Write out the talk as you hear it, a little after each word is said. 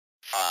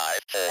5,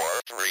 4,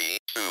 3,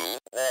 2,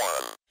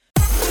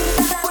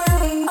 1.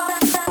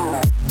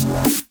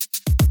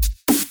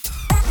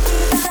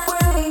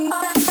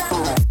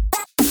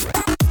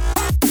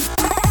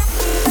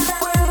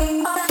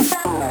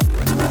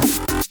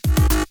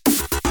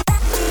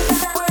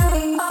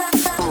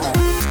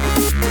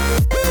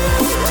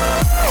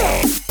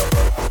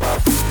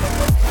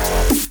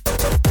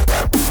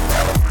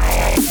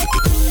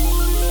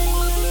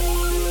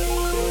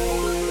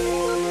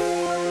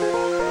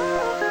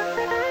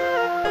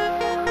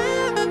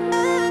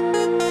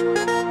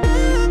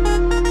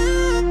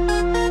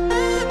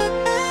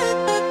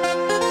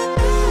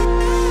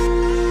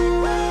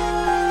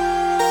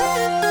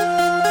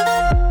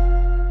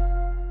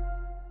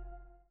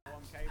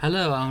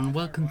 Hello and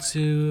welcome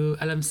to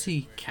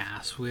LMC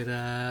Cast with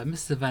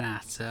Mr.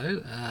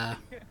 Vanato, a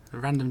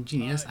random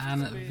genius,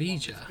 and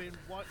Vija.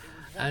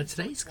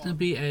 Today's going to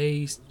be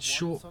a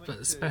short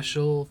but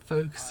special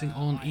focusing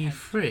on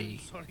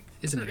E3,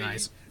 isn't it,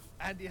 guys?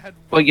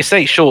 Well, you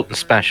say short and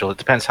special. It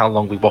depends how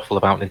long we waffle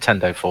about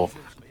Nintendo for.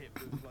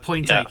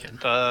 Point taken.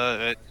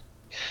 To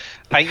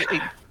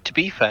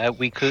be fair,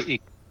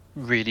 it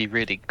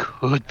really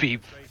could be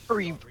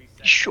very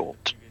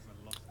short.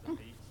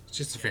 It's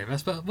just the three of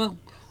us, but well,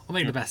 we'll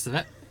make the best of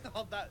it.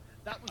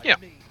 Yeah.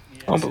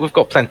 Oh, but we've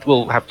got plenty.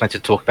 We'll have plenty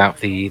to talk about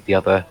the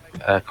other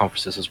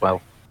conferences as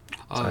well.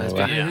 Oh, So,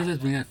 there's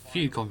been a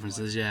few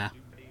conferences, yeah.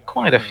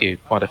 Quite a few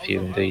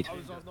indeed.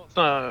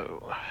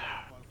 So,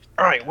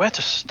 alright, where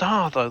to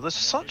start though? There's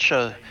such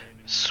a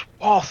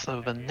swath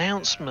of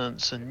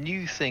announcements and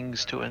new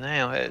things to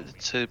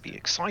announce to be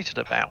excited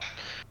about.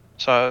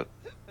 So,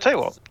 tell you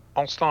what,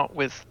 I'll start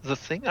with the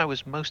thing I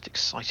was most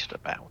excited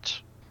about.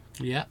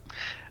 Yeah.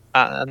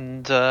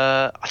 And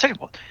I'll tell you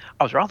what,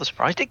 I was rather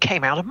surprised it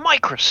came out of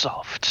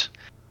Microsoft.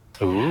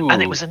 Ooh.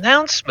 And it was an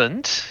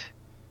announcement.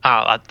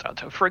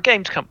 For a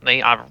games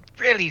company, I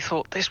really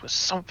thought this was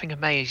something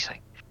amazing.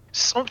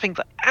 Something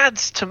that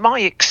adds to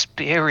my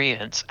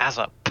experience as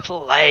a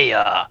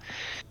player.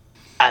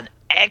 An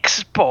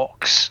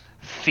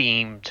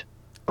Xbox-themed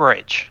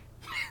fridge.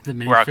 The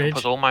mini Where I fridge.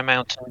 can put all my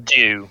Mountain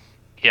Dew.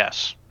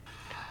 Yes.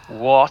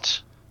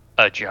 What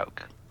a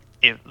joke.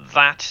 If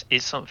that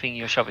is something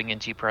you're shoving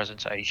into your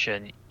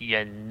presentation,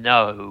 you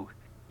know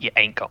you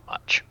ain't got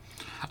much.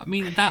 I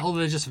mean, that or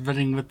they're just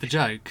running with the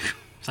joke.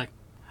 It's like,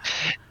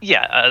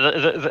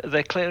 Yeah,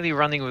 they're clearly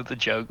running with the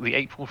joke, the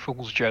April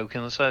Fool's joke,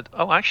 and they said,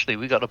 "Oh, actually,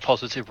 we got a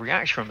positive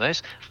reaction from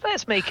this.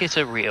 Let's make it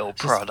a real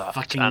just product."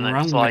 fucking And run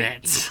it's with like,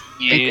 it.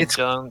 you It's-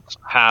 don't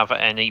have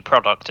any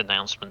product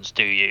announcements,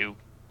 do you?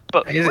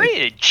 But Is it-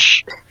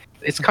 fridge.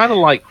 It's kind of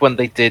like when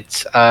they did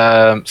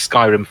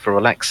Skyrim for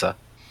Alexa.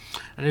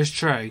 That is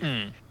true.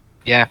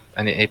 Yeah,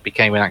 and it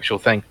became an actual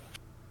thing.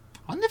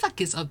 I wonder if that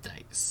gets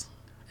updates.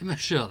 It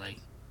must surely.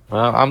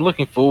 Well, I'm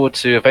looking forward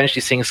to eventually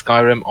seeing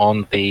Skyrim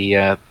on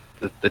the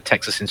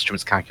Texas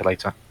Instruments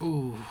calculator.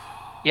 Ooh.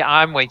 Yeah,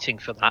 I'm waiting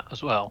for that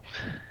as well.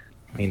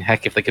 I mean,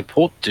 heck, if they could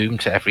port Doom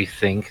to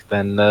everything,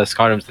 then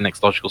Skyrim's the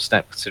next logical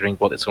step, considering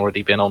what it's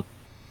already been on.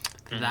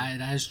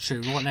 That is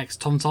true. What next,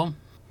 Tom?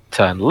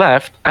 Turn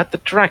left at the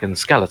Dragon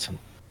Skeleton.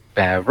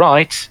 Bear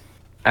right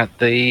at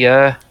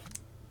the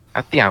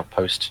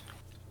outpost.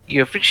 You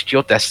have reached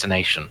your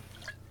destination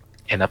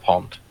in a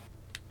pond.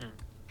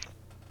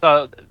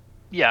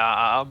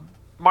 Yeah,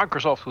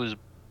 Microsoft was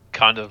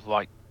kind of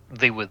like,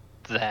 they were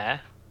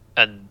there,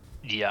 and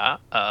yeah,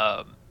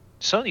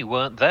 Sony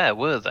weren't there,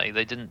 were they?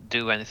 They didn't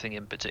do anything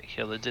in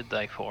particular, did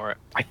they, for it?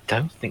 I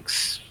don't think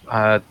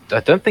I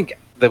don't think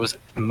there was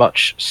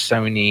much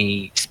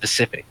Sony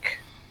specific.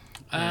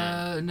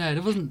 No,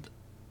 there wasn't.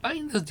 I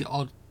mean, there's the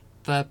odd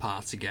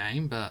third-party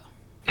game, but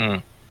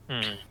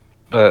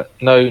But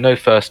no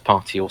first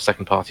party or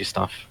second party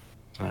stuff.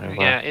 So,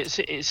 Yeah,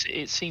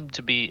 it seemed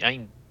to be. I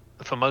mean,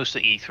 for most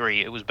of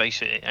E3, it was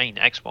basically. I mean,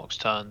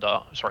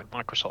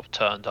 Microsoft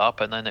turned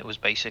up, and then it was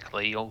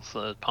basically all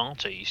third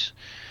parties,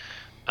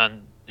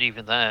 and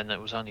even then, it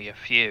was only a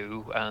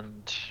few,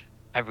 and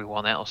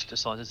everyone else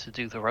decided to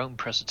do their own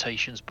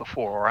presentations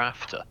before or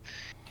after.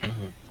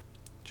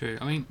 true.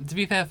 I mean, to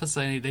be fair for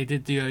Sony, they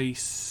did do a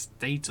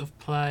state of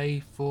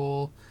play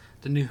for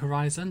the New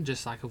Horizon,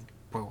 just like a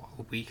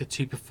week or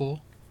two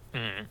before.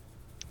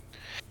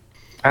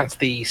 That's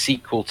the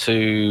sequel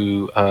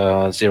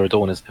to Zero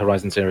Dawn,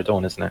 Horizon Zero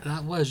Dawn, isn't it?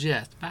 That was,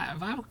 yes.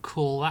 If I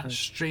recall, that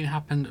stream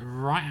happened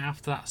right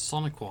after that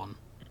Sonic one.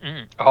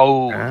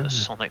 Oh, Ah. the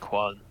Sonic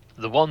one,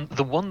 the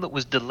one that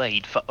was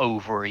delayed for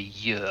over a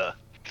year,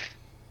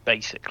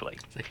 basically.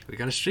 It's like, we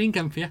got a stream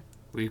coming for you.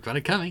 We've got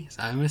it coming. It's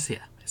almost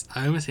here. It's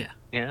almost here.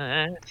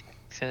 Yeah.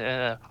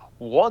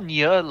 1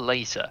 year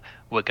later,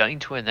 we're going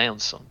to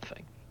announce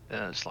something.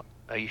 It's like,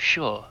 are you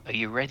sure? Are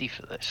you ready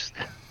for this?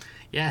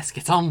 Yes,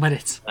 get on with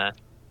it.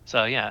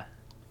 So yeah,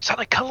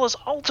 Sonic Colors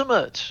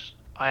Ultimate.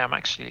 I am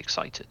actually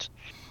excited.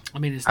 I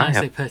mean, it's I nice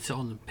have- they put it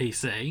on the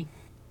PC.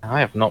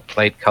 I have not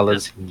played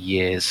Colors in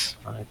years.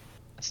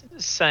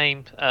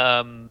 Same.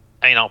 I mean,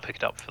 I'll pick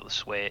it up for the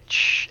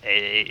Switch.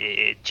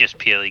 It just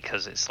purely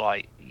because it's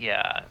like,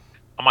 yeah,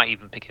 I might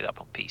even pick it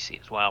up on PC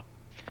as well.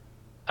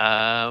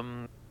 I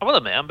will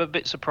admit, I'm a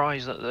bit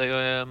surprised that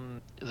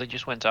they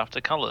just went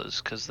after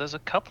colours, because there's a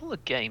couple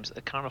of games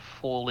that kind of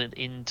fallen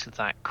into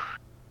that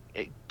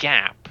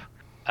gap.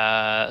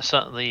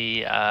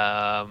 Certainly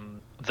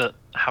that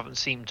haven't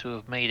seemed to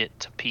have made it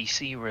to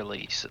PC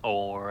release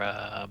or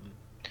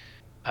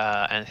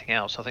anything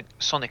else. I think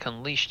Sonic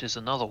Unleashed is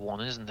another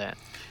one, isn't it?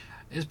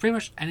 It's pretty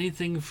much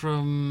anything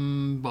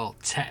from, well,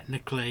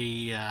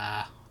 technically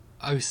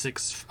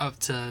 06 up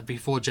to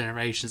before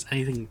Generations.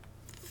 Anything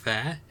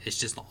there, it's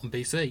just not on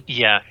PC.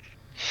 Yeah.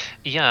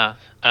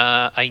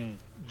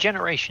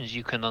 Generations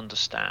you can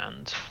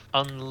understand.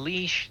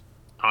 Unleashed,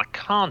 I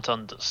can't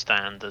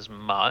understand as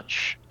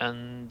much.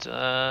 And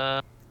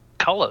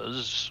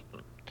Colors,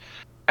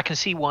 I can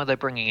see why they're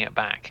bringing it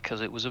back,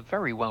 because it was a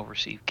very well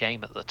received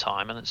game at the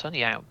time, and it's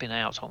only been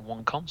out on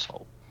one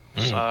console.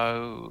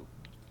 So,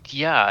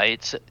 yeah,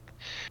 it's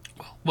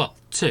Well,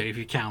 2 if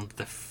you count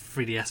the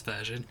 3DS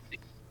version.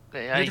 The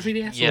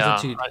 3DS? Yeah, Or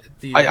was it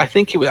 2? I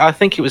think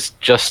it was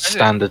just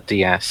standard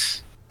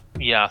DS.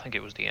 yeah, I think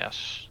it was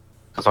DS.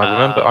 Because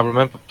I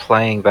remember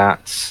playing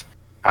that,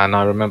 and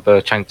I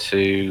remember chatting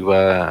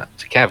to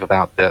Kev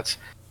about that,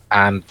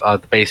 and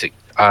the basic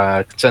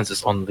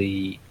consensus on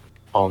the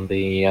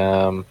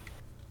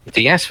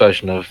DS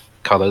version of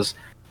Colors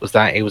was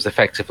that it was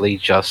effectively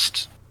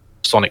just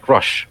Sonic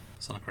Rush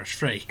Sonic Rush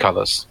 3.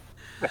 Colors.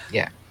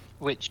 Yeah,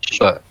 Which,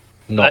 but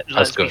not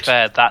let's as good. be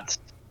fair, that's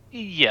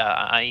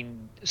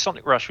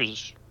Sonic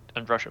Rush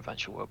and Rush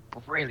Adventure were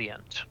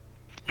brilliant.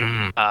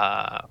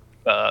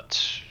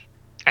 But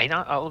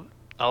I'll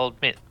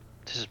admit,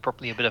 this is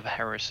probably a bit of a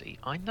heresy.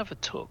 I never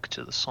took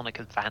to the Sonic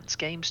Advance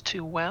games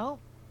too well.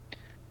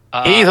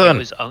 Ethan! It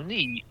was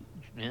only...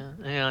 Yeah,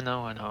 I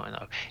know. It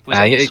was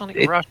only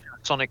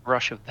Sonic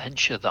Rush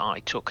Adventure that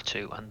I took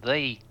to, and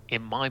they,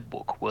 in my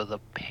book, were the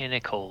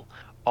pinnacle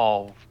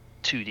of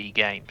 2D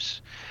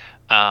games.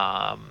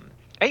 Mania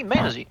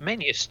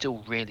is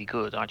still really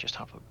good. I just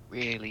have a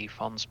really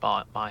fond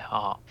spot in my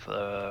heart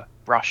for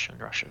Rush and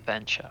Rush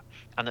Adventure.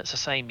 And it's a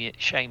shame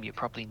you're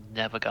probably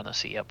never going to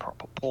see a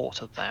proper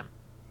port of them.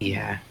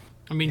 Yeah.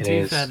 I mean, It to be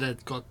is. fair,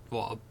 they've got,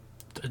 a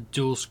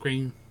dual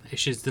screen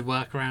issues to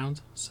work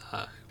around, so...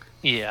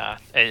 Yeah,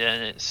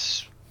 and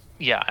it's...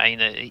 Yeah,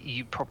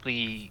 you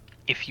probably...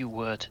 If you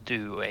were to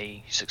do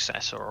a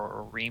successor or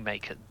a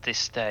remake at this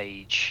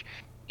stage,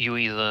 you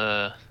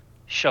either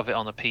shove it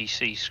on a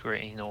PC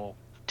screen or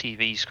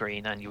TV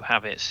screen and you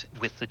have it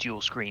with the dual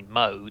screen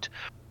mode,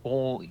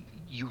 or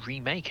you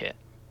remake it.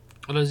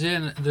 Although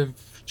the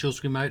dual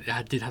screen mode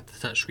did have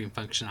the touchscreen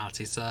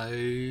functionality, so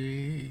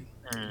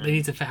they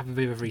need to have a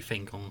bit of a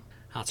rethink on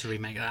how to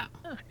remake that.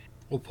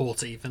 Or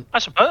port it even. I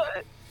suppose.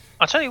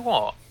 I'll tell you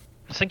what,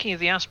 thinking of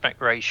the aspect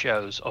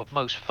ratios of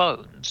most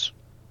phones,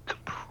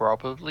 could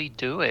probably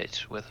do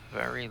it with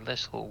very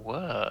little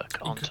work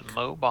onto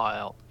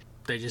mobile.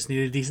 They just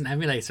need a decent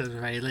emulator at the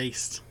very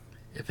least.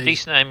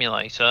 Decent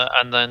emulator,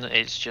 and then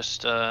it's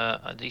just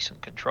a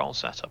decent control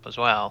setup as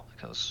well,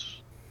 because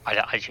I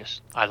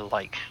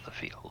like the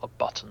feel of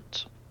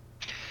buttons.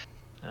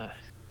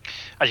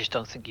 I just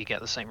don't think you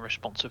get the same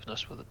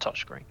responsiveness with a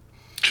touchscreen.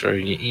 True,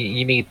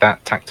 you need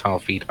that tactile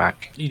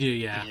feedback. You do,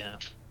 yeah.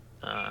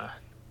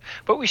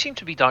 But we seem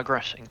to be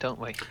digressing, don't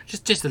we?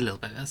 Just a little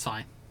bit, that's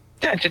fine.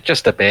 Yeah,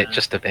 just a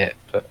bit.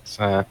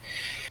 But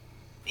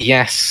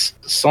yes,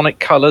 Sonic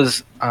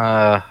Colors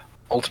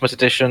Ultimate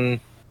Edition.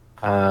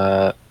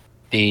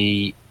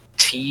 The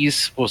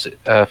tease was it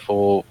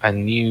for a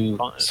new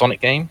Sonic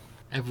game?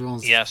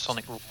 Everyone's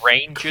Sonic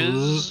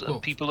Rangers. Cool.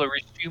 People are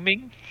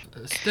assuming.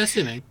 They're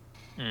assuming.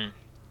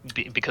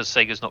 Because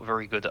Sega's not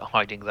very good at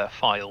hiding their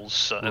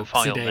files,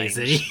 file names.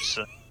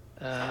 So,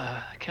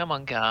 come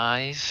on,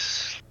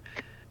 guys.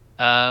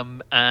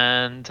 And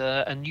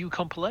a new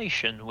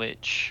compilation,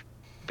 which,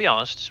 to be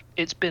honest,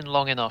 it's been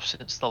long enough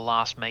since the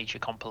last major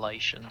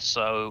compilation,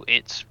 so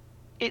it's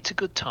a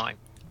good time.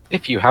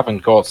 If you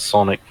haven't got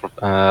Sonic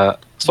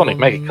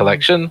Mega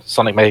Collection,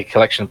 Sonic Mega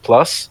Collection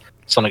Plus,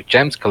 Sonic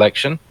Gems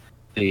Collection,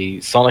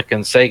 the Sonic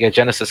and Sega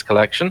Genesis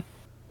Collection,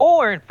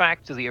 or in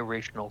fact the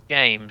original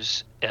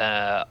games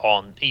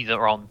on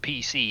either on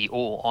PC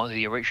or on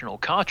the original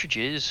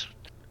cartridges,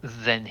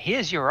 then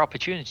here's your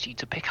opportunity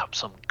to pick up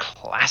some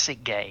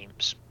classic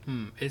games.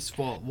 It's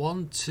what,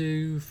 1,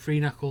 2, 3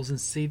 Knuckles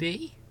and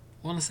CD?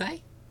 I want to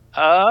say.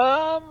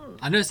 I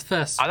know it's the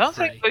first. I don't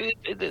 3. think.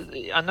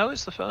 I know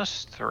it's the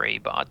first 3,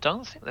 but I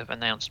don't think they've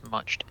announced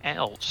much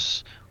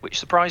else, which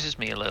surprises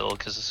me a little.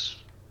 Because,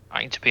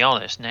 to be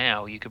honest,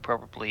 now you could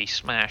probably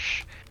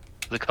smash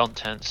the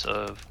contents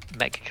of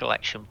Mega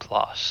Collection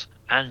Plus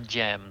and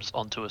Gems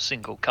onto a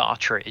single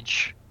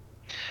cartridge,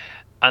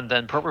 and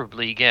then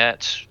probably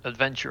get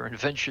Adventure and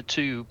Adventure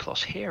 2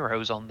 plus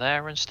Heroes on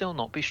there, and still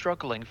not be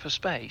struggling for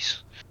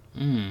space.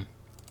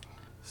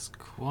 It's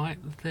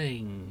quite the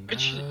thing.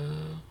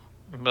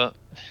 But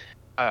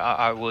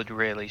I would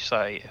really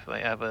say if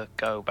they ever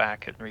go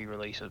back and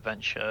re-release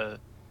Adventure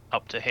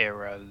up to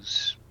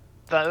Heroes,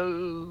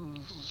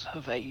 those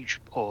have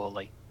aged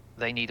poorly.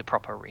 They need a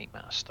proper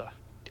remaster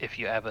if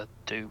you ever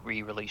do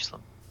re-release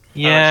them.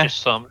 Yeah.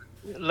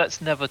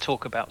 let's never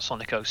talk about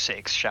Sonic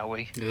 06, shall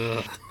we?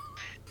 Ugh.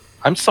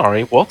 I'm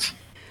sorry, what?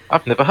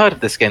 I've never heard of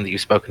this game that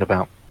you've spoken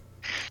about.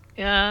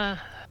 Yeah.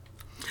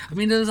 I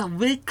mean, there was that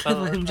weird clip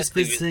of him just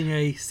I agree visiting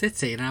a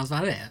city, and that was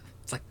about it.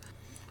 It's like,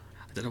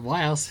 I don't know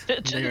why else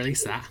they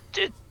released that.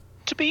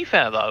 To be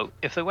fair though,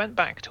 if they went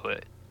back to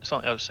it,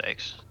 Sonic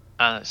 06,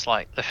 and it's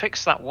like they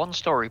fixed that one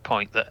story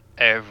point that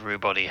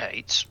everybody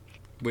hates.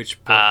 Which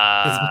point?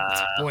 There's Uh,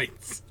 multiple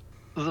points.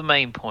 The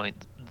main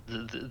point,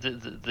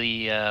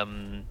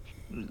 the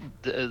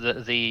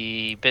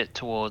bit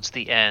towards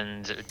the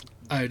end,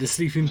 Oh, the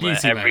Sleeping where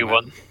Beauty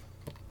everyone- moment.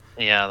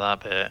 yeah,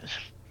 that bit.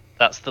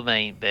 That's the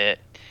main bit.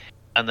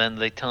 And then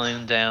they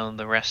tone down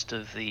the rest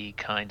of the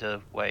kind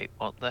of, wait,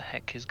 what the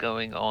heck is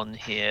going on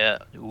here?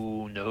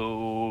 Oh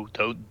no,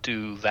 don't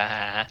do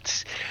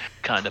that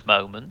kind of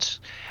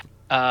moments.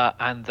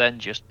 And then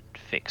just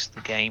fix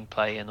the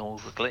gameplay and all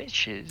the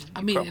glitches. I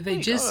You mean, if probably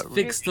they just got a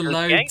fixed the really good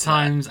load game there.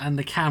 times and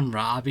the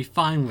camera, I'd be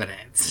fine with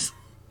it.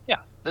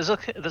 Yeah, there's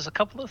a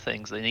couple of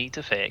things they need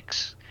to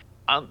fix.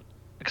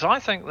 Because I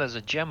think there's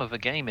a gem of a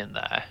game in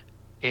there.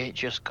 It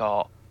just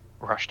got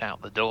rushed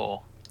out the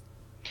door.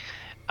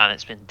 And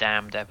it's been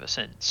damned ever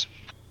since.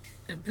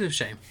 A bit of a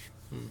shame.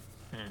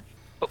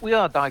 But we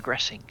are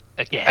digressing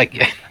again.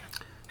 Again.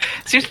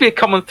 Seems to be a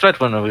common thread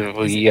when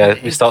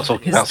we start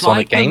talking about It's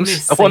Sonic like we're games. I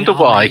missing wonder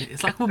our why. main-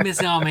 it's like we're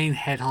missing our main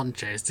head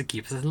honchos to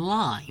keep us in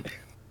line.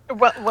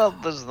 Well,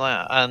 there's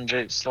that, and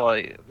it's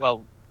like,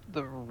 well,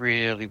 there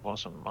really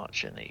wasn't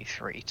much in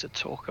E3 to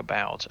talk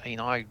about. I mean,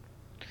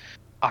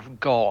 I've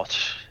got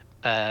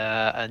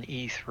an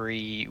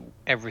E3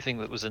 everything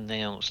that was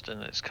announced,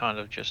 and it's kind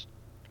of just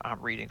I'm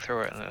reading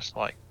through it, and it's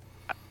like,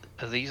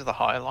 are these the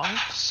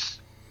highlights?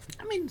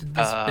 I mean,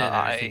 there's a bit of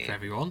everything I- for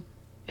everyone.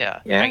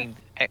 Yeah, Yeah. I mean,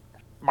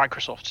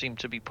 Microsoft seemed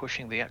to be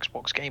pushing the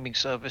Xbox gaming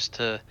service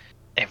to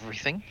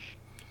everything.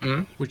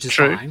 Which is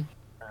True. fine.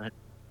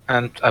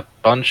 And a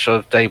bunch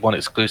of day one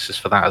exclusives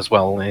for that as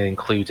well,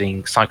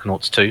 including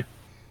Psychonauts 2,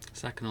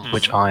 Psychonauts.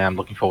 which I am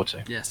looking forward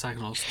to. Yeah,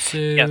 Psychonauts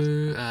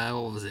 2.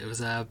 What was it? It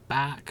was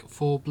Back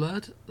 4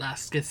 Blood.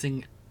 That's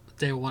getting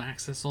day one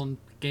access on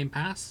Game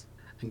Pass.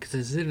 And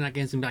considering that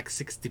game's going to be like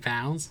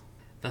 £60,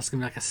 that's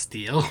going to be like a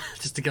steal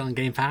just to get on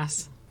Game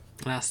Pass.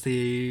 That's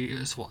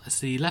it's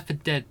the Left 4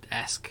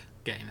 Dead-esque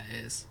game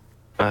it is.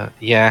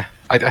 Yeah,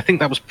 I think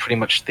that was pretty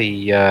much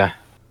the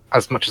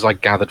as much as I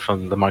gathered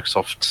from the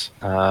Microsoft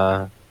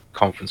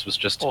conference was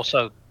just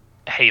Also,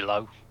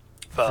 Halo.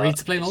 but Free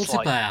to play it's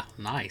like- multiplayer.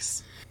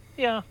 Nice.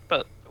 Yeah,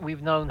 but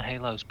we've known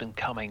Halo's been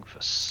coming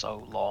for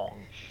so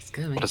long. It's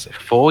good. what is it,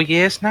 4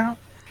 years now?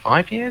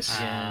 5 years?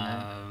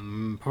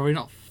 Probably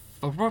not.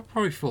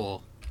 Probably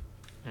 4.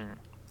 Hmm.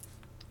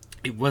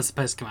 It was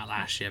supposed to come out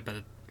last year, but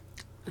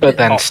But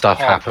then Half- stuff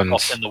half happened.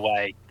 got in the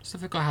way.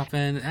 stuff got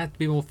happened. It had to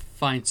be more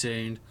fine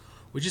tuned,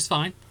 which is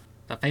fine.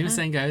 That famous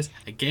saying goes: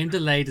 "A game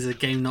delayed is a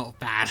game not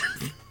bad."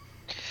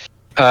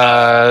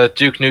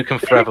 Duke Nukem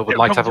Forever would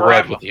like to have a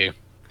word with you.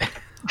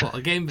 Well,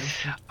 a game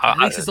at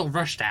least it's not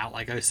rushed out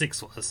like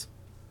 06 was.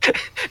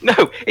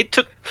 No, it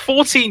took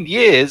 14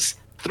 years,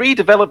 3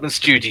 development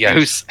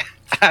studios,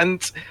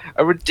 and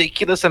a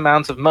ridiculous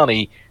amount of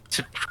money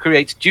to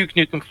create Duke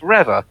Nukem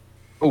Forever,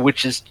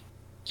 which is,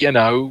 Duke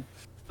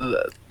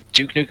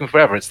Nukem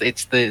Forever.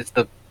 It's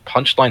the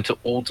punchline to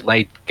all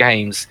delayed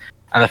games,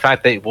 and the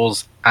fact that it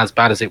was as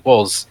bad as it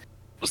was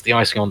the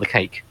icing on the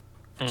cake.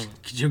 Could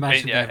you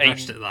imagine Yeah, if they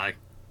rushed it like?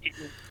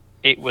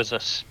 It was a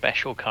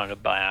special kind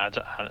of bad,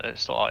 and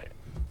it's like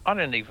I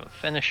didn't even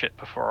finish it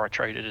before I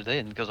traded it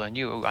in because I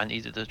knew I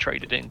needed to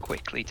trade it in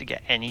quickly to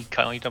get any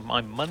kind of my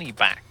money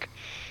back.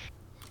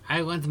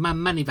 I want my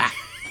money back.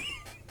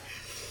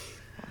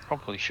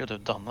 Probably should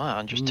have done that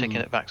and just taken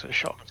it back to the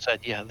shop and said,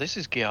 "Yeah, this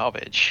is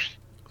garbage."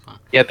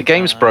 Yeah, the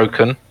game's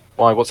broken.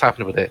 Why? What's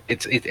happened with it?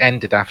 It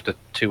ended after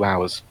 2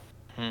 hours.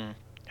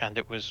 And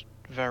it was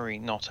very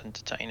not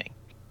entertaining.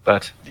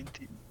 But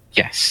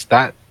yes,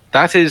 that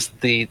is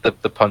the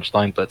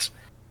punchline. But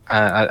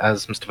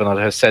as Mr.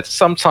 Bernardo has said,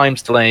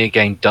 sometimes delaying a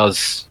game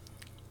does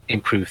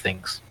improve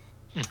things.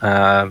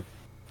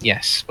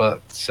 Yes,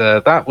 but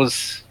that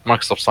was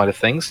Microsoft's side of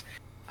things.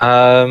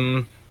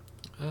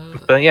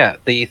 But yeah,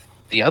 the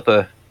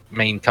other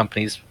main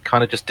companies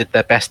kind of just did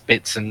their best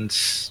bits and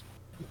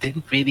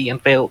didn't really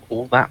unveil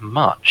all that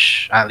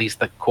much. At least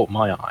that caught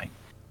my eye.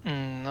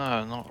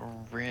 No, not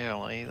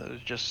really.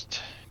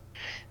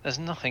 There's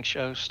nothing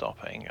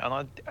show-stopping,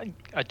 and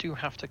I do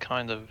have to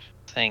kind of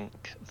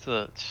think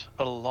that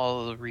a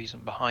lot of the reason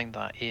behind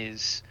that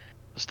is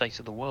the state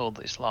of the world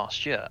this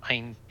last year. I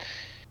mean,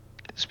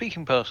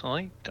 speaking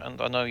personally, and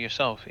I know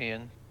yourself,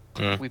 Ian,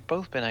 we've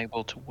both been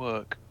able to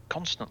work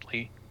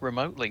constantly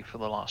remotely for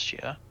the last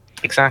year.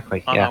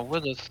 Exactly. And Yeah. I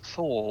would have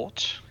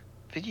thought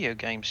video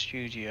game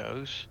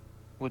studios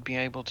would be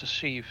able to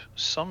see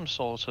some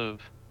sort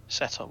of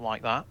setup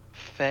like that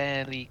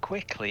fairly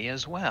quickly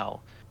as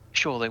well.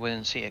 Sure, they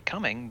wouldn't see it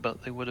coming,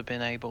 but they would have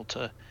been able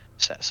to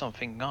set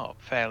something up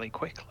fairly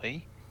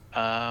quickly.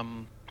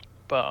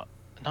 But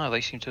no,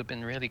 they seem to have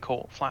been really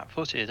caught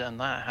flat-footed, and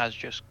that has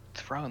just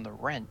thrown the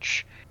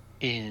wrench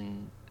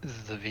in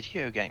the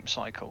video game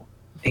cycle.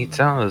 It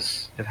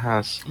does. It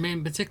has. I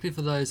mean, particularly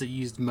for those that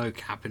used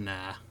mocap in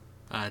their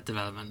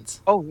development.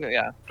 Oh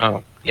yeah,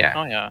 Oh, yeah.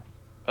 oh yeah.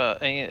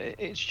 But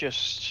it's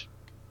just,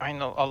 I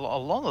know a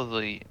lot of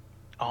the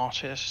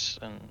artists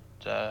and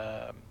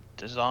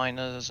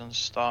designers and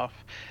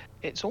stuff.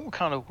 It's all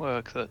kind of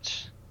work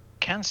that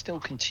can still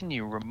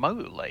continue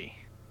remotely.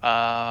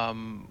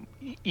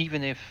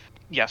 Even if,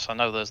 yes, I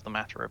know there's the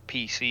matter of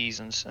PCs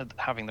and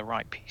having the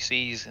right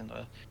PCs and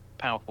the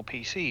powerful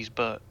PCs,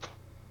 but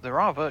there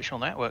are virtual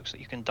networks that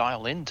you can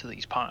dial into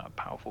these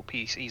powerful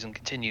PCs and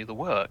continue the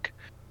work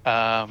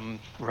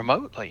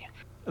remotely.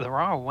 There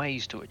are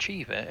ways to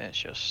achieve it. It's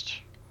just,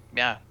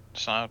 yeah.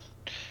 So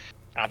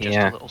I'm just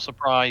a little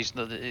surprised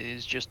that it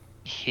is just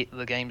hit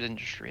the games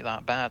industry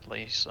that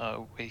badly.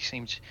 So we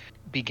seem to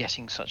be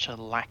getting such a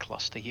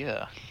lackluster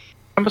year.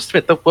 I must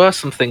admit, there were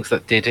some things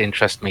that did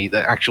interest me,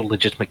 the actual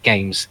legitimate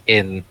games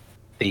in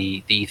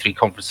the E3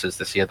 conferences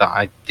this year that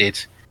I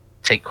did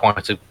take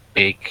quite a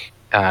big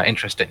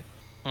interest in.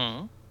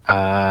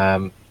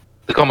 The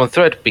common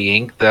thread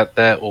being that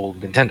they're all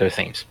Nintendo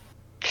themes.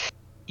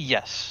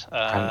 Yes.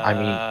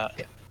 I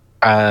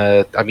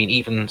mean,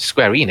 even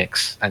Square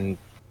Enix, and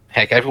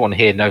heck, everyone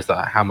here knows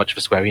that how much of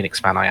a Square Enix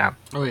fan I am.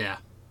 Oh yeah.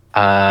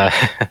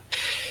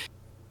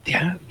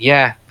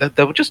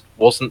 There just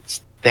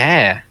wasn't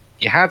there.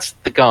 You had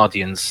the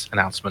Guardians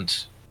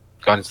announcement,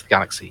 Guardians of the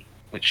Galaxy,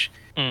 which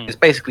is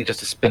basically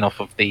just a spin-off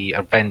of the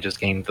Avengers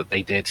game that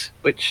they did,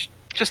 which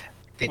just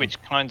didn't.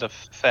 Which kind of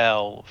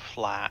fell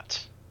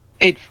flat.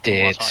 It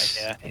did.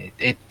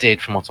 It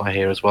did, from what I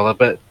hear as well.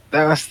 But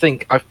that's the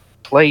thing. I've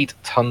played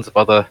tons of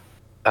other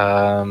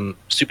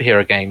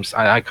superhero games.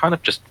 I kind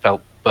of just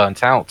felt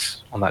burnt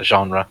out on that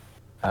genre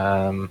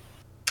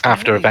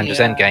after Avengers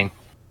Endgame.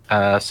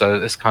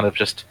 So it's kind of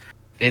just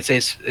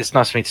it's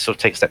nice for me to sort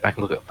of take a step back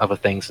and look at other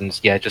things, and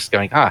just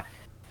going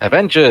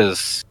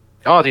Avengers,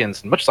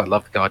 Guardians. And much as I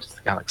love the Guardians of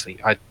the Galaxy,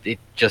 it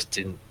just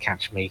didn't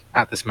catch me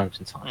at this moment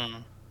in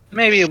time.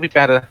 Maybe it'll be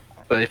better,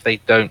 but if they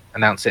don't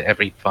announce it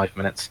every 5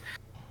 minutes.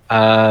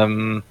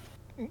 I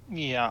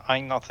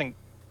think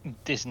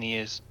Disney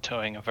is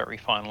towing a very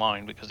fine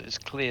line, because it's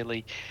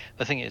clearly,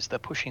 the thing is, they're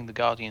pushing the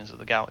Guardians of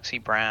the Galaxy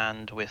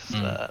brand with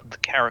the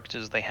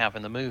characters they have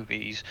in the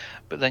movies,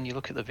 but then you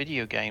look at the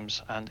video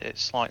games and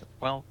it's like,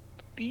 well,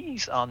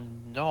 these are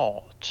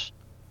not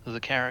the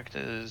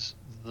characters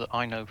that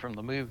I know from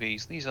the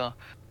movies. These are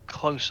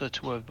closer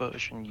to a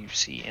version you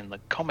see in the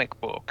comic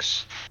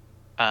books.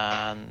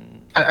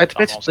 And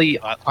admittedly,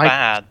 that's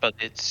bad, but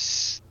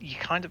it's you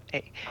kind of.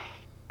 And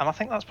I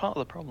think that's part of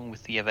the problem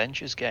with the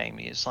Avengers game.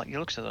 Is like you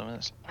look at them and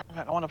it's,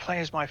 I want to play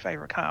as my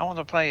favorite character. I want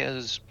to play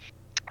as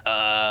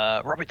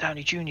Robert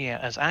Downey Jr.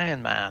 as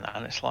Iron Man,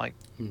 and it's like,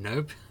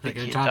 nope, they're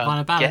going to try and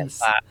find a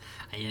balance,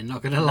 and you're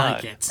not going to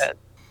like it.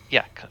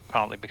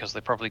 Partly because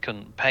they probably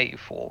couldn't pay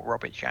for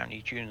Robert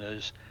Downey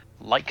Jr.'s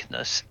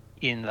likeness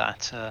in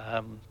that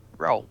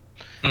role.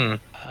 So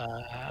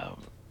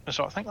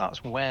I think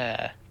that's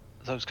where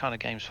those kind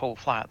of games fall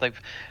flat.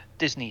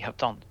 Disney have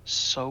done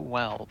so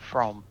well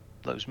from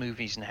those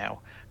movies now,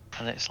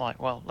 and it's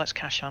like, well, let's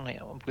cash on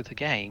it with the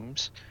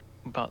games,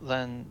 but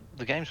then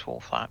the games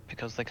fall flat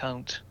because they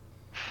can't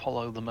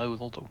follow the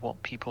mold of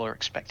what people are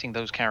expecting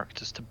those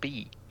characters to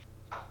be.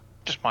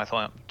 Just my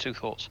two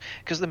thoughts,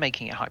 because they're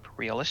making it hyper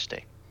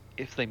realistic.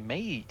 If they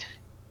made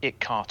it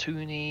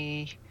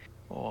cartoony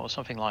or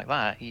something like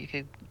that,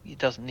 it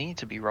doesn't need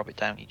to be Robert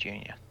Downey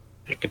Jr.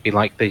 It could be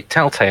like the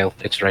Telltale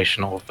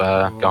iteration of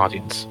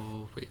Guardians.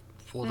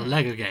 For the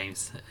Lego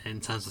games,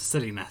 in terms of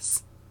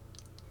silliness.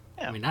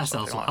 Yeah, I mean, that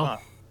sells like well.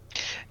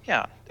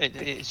 Yeah,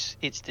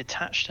 it's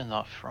detached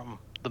enough from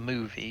the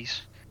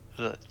movies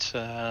that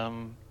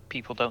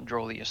people don't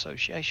draw the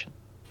association.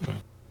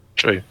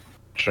 True.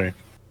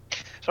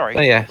 Sorry,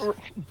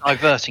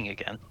 diverting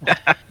again.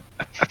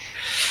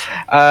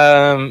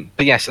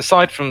 But yes,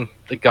 aside from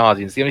the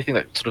Guardians, the only thing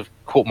that sort of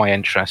caught my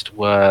interest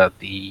were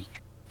the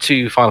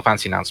two Final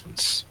Fantasy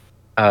announcements.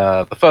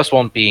 The first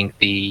one being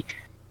the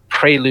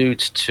prelude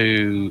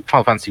to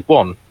Final Fantasy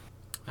 1,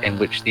 in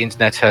which the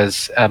internet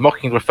has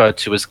mockingly referred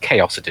to as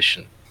Chaos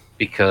Edition,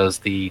 because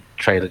the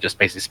trailer just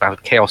basically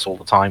spouted chaos all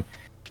the time,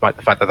 despite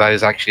the fact that that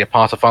is actually a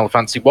part of Final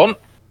Fantasy 1,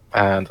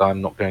 and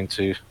I'm not going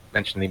to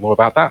mention any more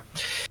about that.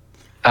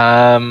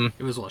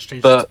 It was what,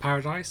 Strange to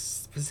Paradise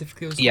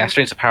specifically?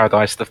 Strange to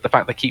Paradise. The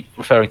fact they keep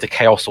referring to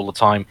chaos all the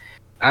time,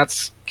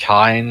 that's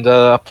kind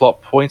of a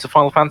plot point of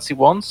Final Fantasy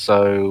 1,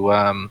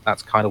 so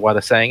that's kind of why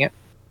they're saying it.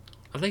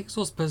 I think it's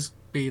all supposed to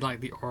be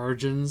like the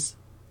origins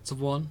of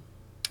 1.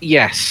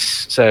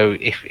 Yes, so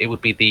if it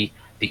would be the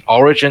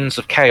origins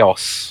of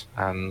chaos.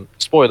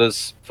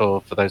 Spoilers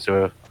for those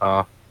who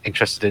are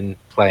interested in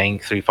playing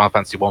through Final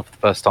Fantasy 1 for the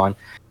first time.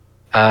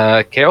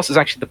 Chaos is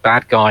actually the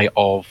bad guy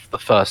of the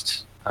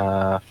first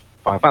Final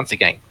Fantasy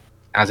game,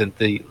 as in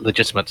the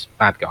legitimate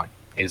bad guy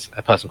is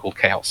a person called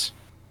Chaos.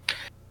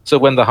 So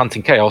when they're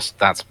hunting Chaos,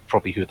 that's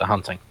probably who they're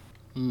hunting.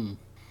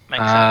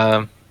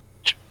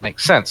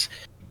 Makes sense.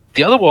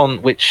 The other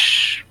one,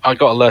 which I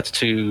got alerted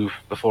to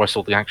before I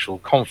saw the actual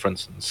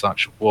conference and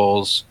such,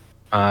 was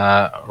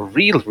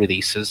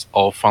re-releases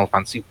of Final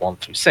Fantasy 1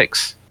 through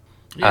 6.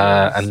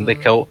 Yeah, And they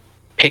call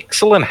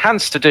Pixel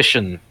Enhanced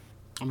Edition.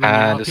 I mean, they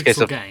are and it's a case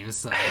pixel of- games,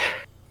 so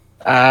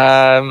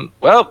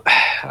Well,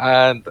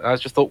 and I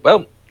just thought,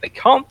 well, they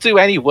can't do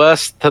any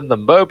worse than the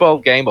mobile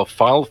game of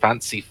Final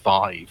Fantasy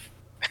V.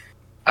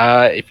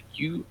 If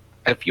you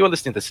are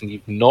listening to this and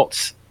you've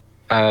not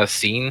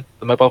seen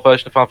the mobile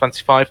version of Final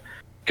Fantasy V,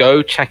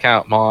 go check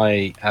out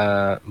my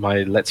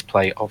my Let's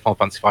Play of Final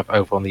Fantasy V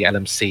over on the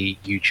LMC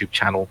YouTube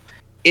channel.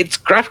 Its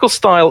graphical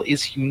style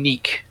is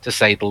unique, to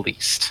say the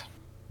least.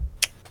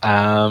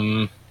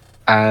 And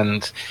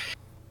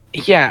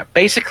yeah,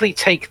 basically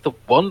take the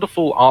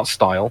wonderful art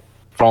style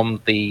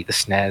from the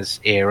SNES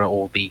era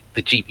or the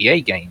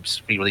GBA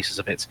games re-releases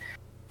of it,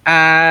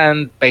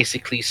 and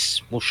basically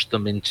smush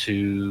them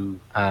into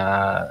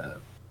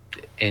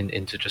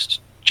into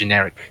just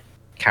generic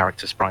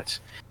character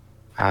sprites.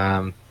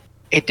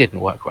 It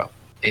didn't work well.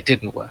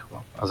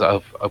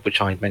 Of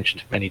which I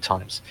mentioned many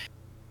times.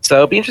 So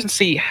it'll be interesting to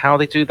see how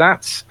they do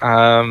that.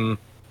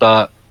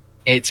 But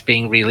it's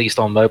being released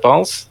on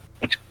mobiles,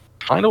 which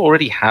kind of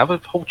already have a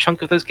whole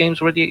chunk of those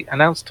games already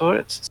announced to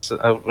it,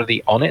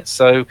 already on it.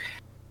 So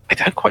I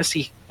don't quite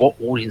see what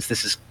audience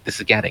this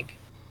is getting.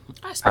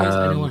 I suppose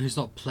anyone who's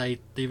not played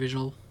the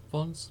original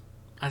ones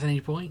at any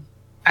point.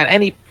 At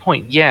any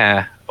point,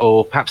 yeah,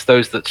 or perhaps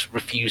those that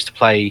refuse to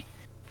play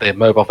the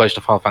mobile version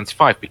of Final Fantasy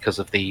V because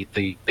of the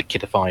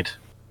kidified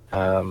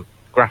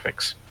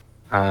graphics.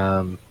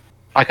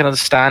 I can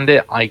understand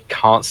it. I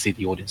can't see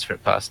the audience for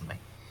it personally.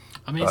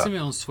 I mean, it's going to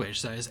be on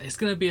Switch, so it's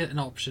going to be an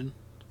option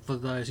for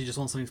those who just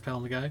want something to play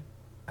on the go.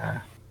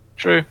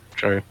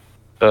 True.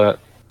 But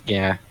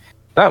yeah,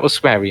 that was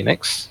Square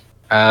Enix.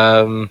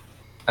 And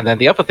then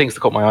the other things that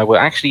caught my eye were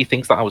actually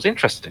things that I was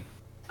interested in.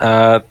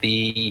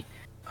 The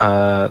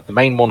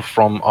main one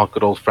from our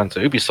good old friends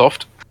at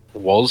Ubisoft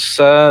was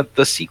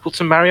the sequel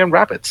to Mario and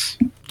Rabbids.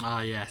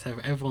 Ah, yes,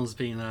 everyone's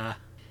been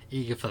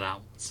eager for that.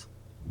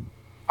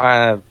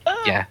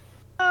 Yeah.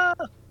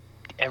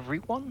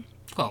 Everyone?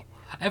 Well,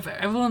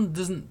 everyone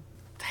doesn't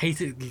hate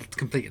it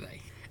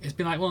completely. It's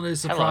been like one of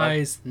those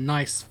surprise,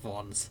 nice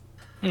ones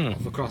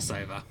of a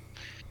crossover.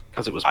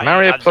 Because it was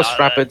Mario plus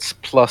Rabbids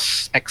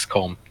plus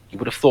XCOM. You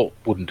would have thought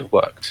wouldn't have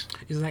worked.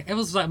 It's like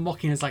everyone's like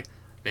mocking. It's like,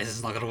 this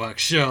is not going to work,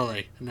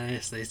 surely. And then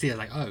they see it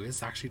like, oh,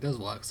 this actually does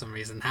work for some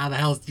reason. How the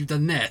hell have you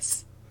done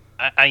this?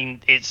 I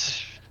mean,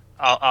 it's.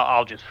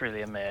 I'll just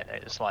freely admit,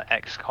 it's like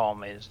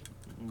XCOM is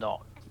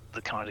not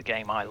the kind of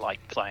game I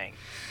like playing.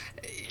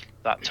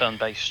 That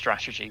turn-based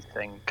strategy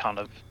thing kind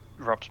of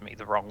rubs me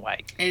the wrong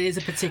way. It is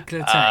a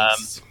particular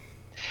taste.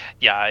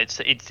 Yeah,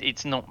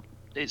 it's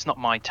not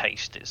my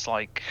taste. It's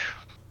like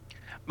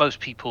most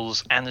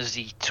people's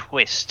Annecy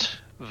Twist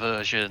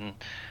version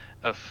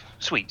of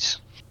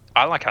Sweets.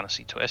 I like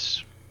Annecy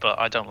Twists, but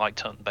I don't like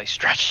turn-based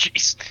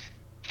strategies.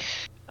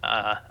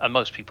 And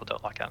most people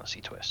don't like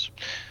Annecy Twists.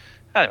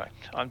 Anyway,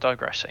 I'm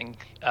digressing.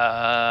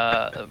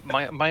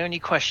 My only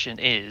question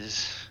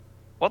is,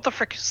 what the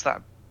frick is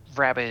that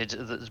rabbit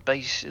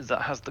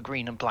that has the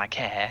green and black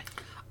hair?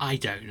 I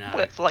don't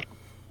know.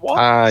 What?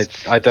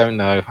 I don't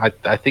know.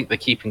 I think they're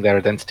keeping their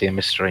identity a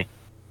mystery.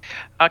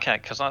 Okay,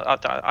 because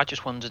I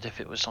just wondered if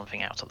it was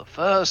something out of the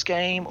first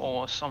game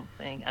or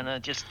something, and I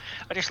just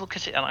look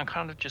at it and I'm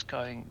kind of just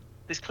going,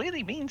 this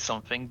clearly means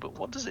something, but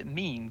what does it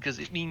mean? Because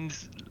it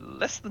means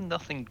less than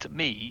nothing to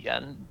me,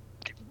 and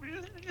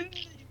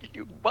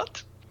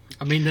what?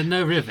 I mean, there are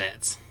no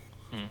rivets.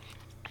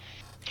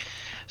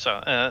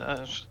 So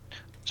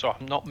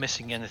I'm not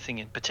missing anything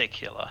in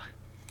particular.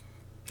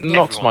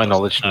 Not to my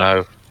knowledge,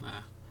 no.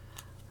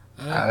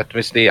 Uh,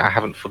 Admittedly, I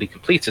haven't fully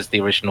completed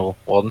the original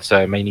one, so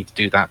I may need to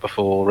do that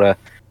before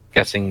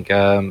getting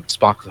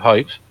Spark of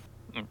Hope.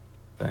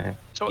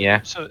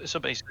 Yeah. So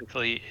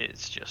basically,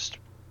 it's just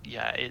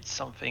it's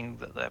something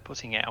that they're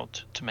putting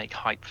out to make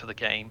hype for the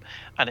game,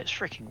 and it's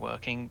freaking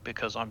working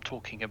because I'm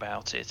talking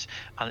about it,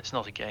 and it's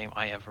not a game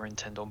I ever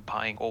intend on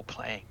buying or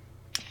playing.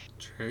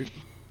 True.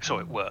 So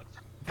it worked.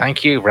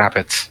 Thank you,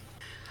 Rabbit.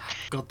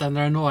 God damn,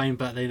 they're annoying,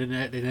 but they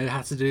know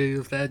how to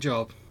do their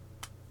job.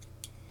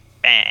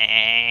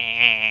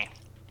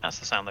 That's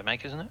the sound they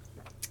make, isn't it?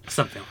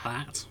 Something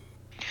like that.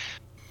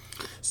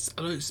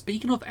 So,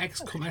 speaking of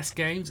XCOM-esque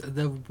games,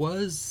 there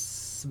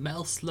was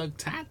Metal Slug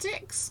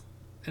Tactics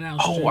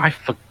announced. Oh,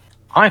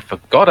 I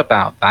forgot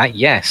about that.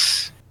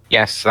 Yes,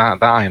 that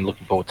I am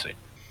looking forward to.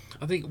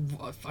 I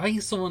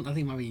think someone,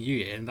 it might be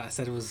you, Ian, that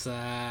said it was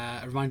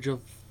remind you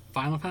of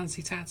Final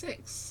Fantasy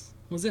Tactics.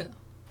 Was it?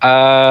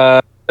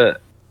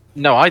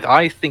 No,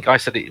 I think I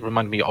said it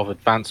reminded me of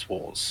Advance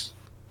Wars.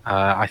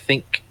 I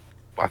think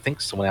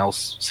someone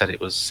else said it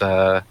was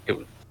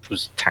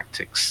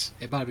Tactics.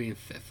 It might have been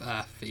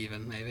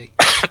even, maybe.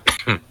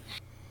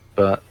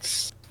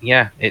 But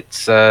yeah,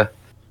 it's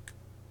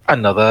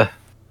another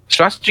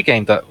strategy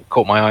game that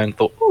caught my eye and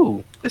thought,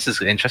 ooh, this is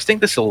interesting.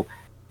 This will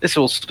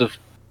sort of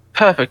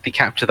perfectly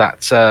capture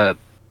that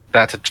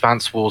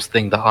Advance Wars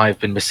thing that I've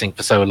been missing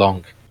for so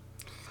long.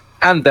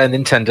 And then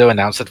Nintendo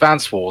announced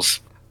Advance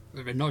Wars.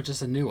 Not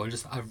just a new one,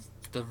 just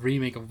the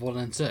remake of 1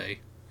 and 2.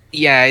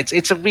 Yeah,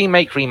 it's a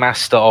remake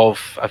remaster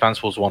of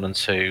Advance Wars 1 and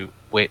 2,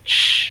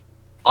 which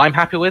I'm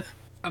happy with.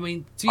 I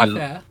mean, to I be l-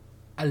 fair,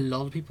 a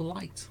lot of people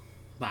liked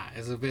that.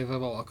 It's a bit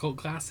of a cult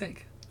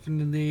classic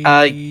from the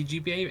Uh,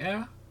 GBA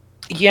era.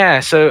 Yeah,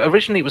 so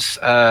originally it was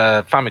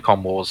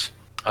Famicom Wars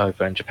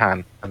over in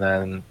Japan, and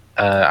then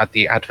at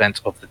the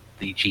advent of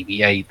the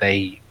GBA,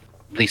 they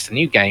released a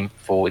new game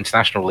for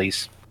international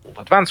release called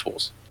Advance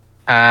Wars,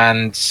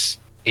 and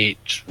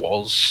it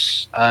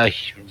was a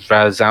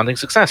resounding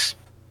success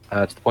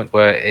to the point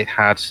where it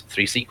had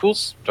 3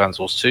 sequels: Advance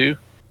Wars 2,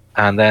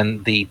 and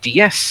then the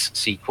DS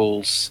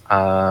sequels,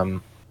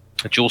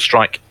 Dual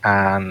Strike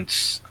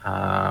and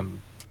I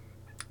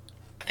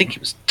think it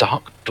was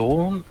Dark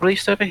Dawn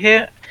released over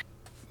here.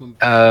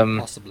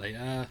 Possibly.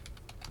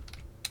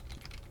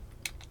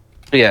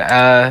 But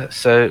yeah,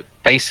 so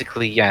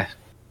basically, yeah,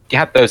 you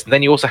had those, and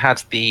then you also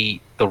had the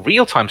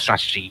real-time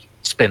strategy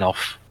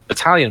spin-off,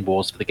 Battalion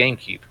Wars for the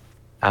GameCube.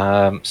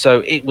 So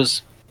it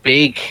was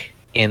big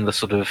in the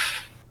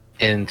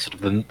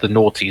the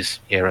noughties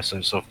era,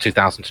 so sort of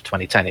 2000 to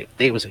 2010.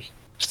 It was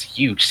just a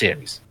huge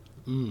series,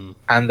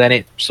 and then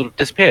it sort of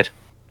disappeared.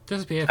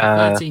 Disappeared for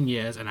 13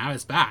 years, and now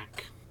it's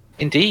back.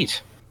 Indeed,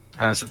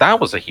 so that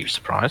was a huge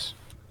surprise.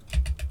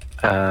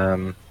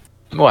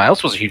 What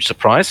else was a huge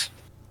surprise?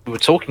 We were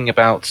talking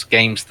about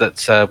games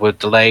that were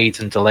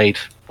delayed and delayed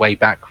way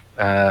back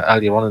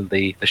earlier on in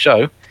the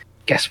show.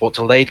 Guess what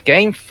delayed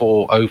game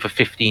for over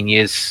 15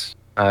 years?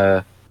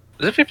 Was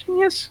it 15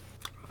 years?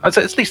 I'd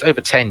say it's at least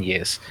over 10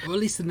 years. Or at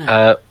least the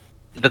name.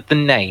 The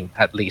name,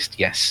 at least,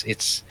 yes.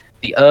 It's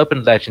the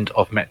urban legend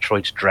of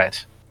Metroid Dread.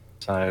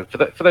 So,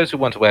 for those who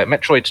weren't aware,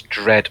 Metroid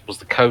Dread was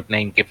the code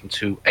name given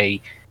to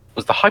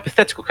was the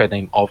hypothetical code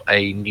name of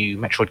a new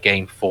Metroid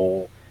game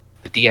for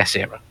the DS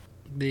era.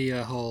 The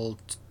whole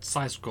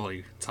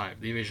side-scrolling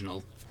type, the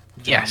original.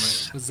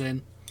 Yes. Was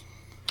in.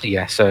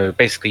 Yeah, so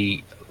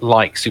basically,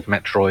 like Super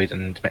Metroid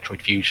and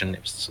Metroid Fusion,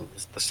 it was sort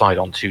of the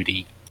side-on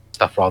 2D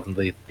stuff rather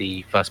than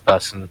the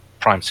first-person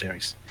Prime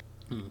series.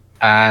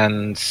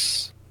 And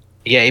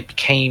yeah, it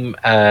became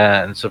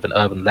sort of an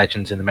urban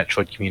legend in the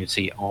Metroid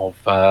community of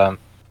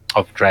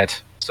Dread,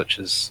 such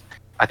as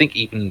I think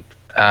even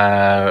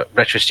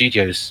Retro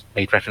Studios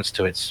made reference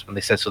to it when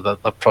they said so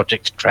that the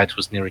Project Dread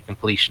was nearing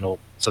completion or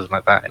something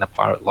like that in a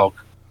pirate log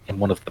in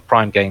one of the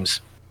Prime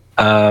games.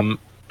 But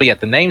yeah,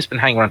 the name's been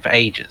hanging around for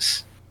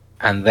ages.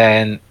 And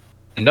then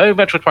no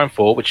Metroid Prime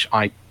 4, which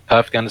I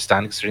perfectly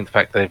understand considering the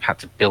fact that they've had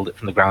to build it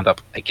from the ground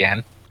up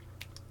again.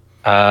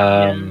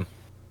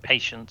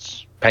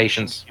 Patience.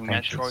 Patience. You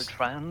Metroid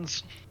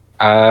fans.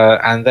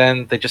 And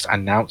then they just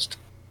announced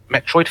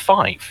Metroid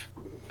 5.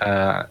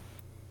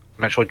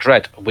 Metroid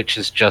Dread, which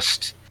is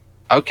just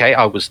okay.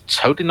 I was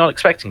totally not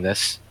expecting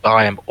this, but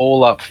I am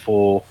all up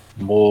for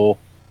more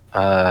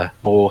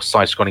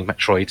side-scrolling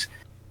Metroid,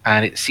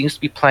 and it seems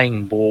to be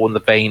playing more in the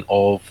vein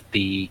of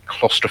the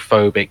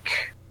claustrophobic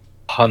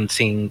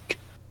hunting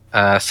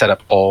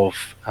setup of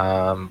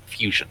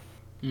Fusion.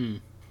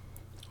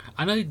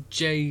 I know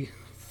Jay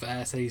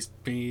said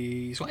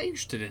he's quite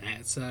interested in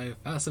it, so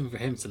that's something for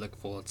him to look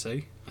forward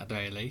to at the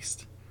very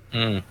least.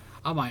 I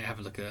might have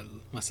a look at it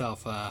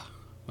myself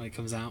when it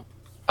comes out.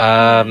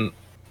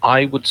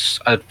 I would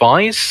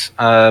advise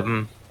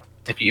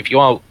if you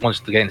are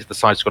wanting to get into the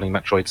side-scrolling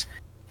Metroids,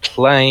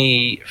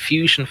 play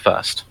Fusion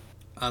first.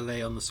 Are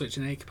they on the Switch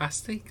in any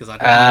capacity? Because I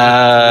don't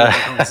know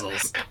the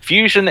consoles.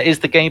 Fusion is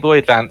the Game Boy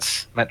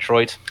Advance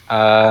Metroid.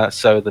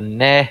 So the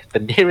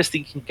nearest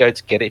thing you can go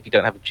to get it if you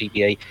don't have a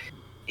GBA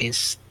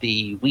is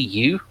the Wii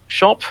U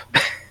shop,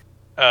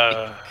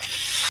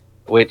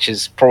 which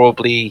is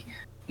probably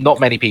not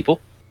many people.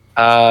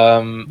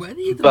 Were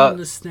they either on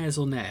the SNES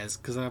or NES?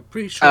 Because I'm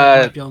pretty sure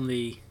it might be on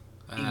the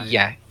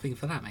thing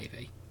for that,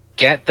 maybe.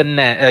 Get the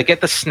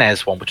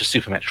SNES one, which is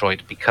Super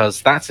Metroid,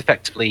 because that's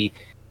effectively.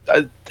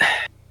 I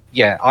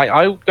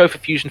would go for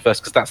Fusion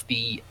first because that's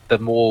the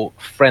more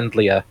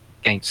friendlier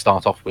game to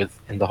start off with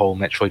in the whole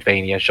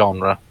Metroidvania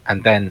genre,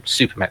 and then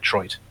Super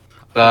Metroid.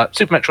 But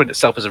Super Metroid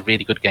itself is a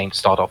really good game to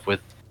start off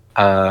with.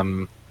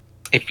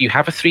 If you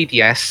have a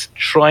 3DS,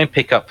 try and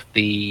pick up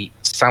the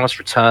Samus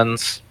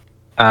Returns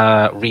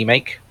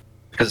remake,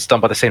 because it's done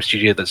by the same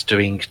studio that's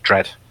doing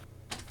Dread.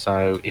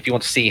 So if you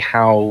want to see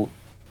how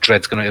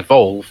Dread's going to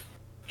evolve,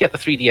 get the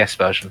 3DS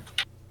version.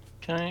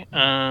 Okay.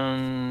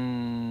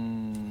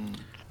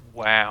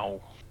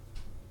 Wow.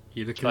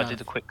 You look So I did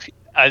a quick.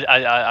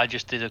 I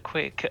just did a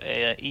quick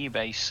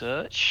eBay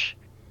search.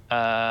 So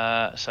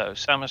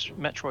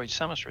Metroid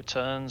Samus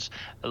Returns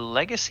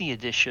Legacy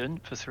Edition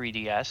for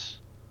 3DS.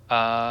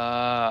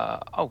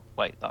 Oh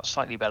wait, that's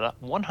slightly better.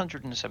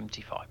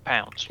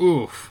 £175.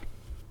 Oof.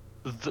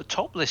 The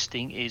top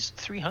listing is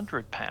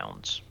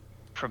 £300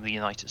 from the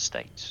United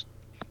States.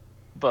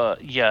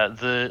 But yeah,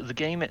 the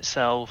game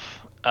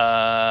itself,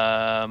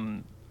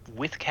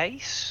 with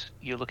case,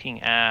 you're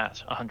looking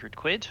at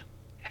 £100.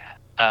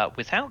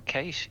 Without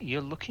case,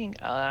 you're looking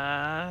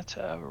at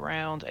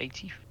around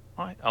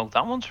 85. Oh,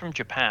 that one's from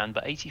Japan,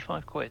 but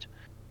 £85.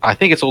 I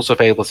think it's also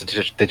available as a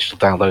digital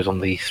download on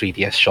the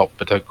 3DS shop,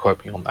 but don't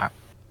quote me on that.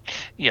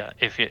 Yeah,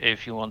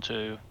 if you want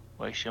to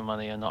waste your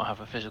money and not have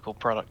a physical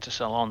product to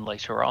sell on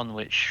later on,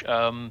 which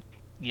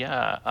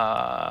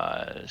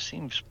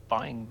seems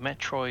buying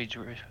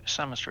Metroid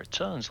Samus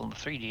Returns on the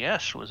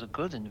 3DS was a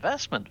good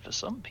investment for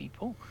some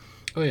people.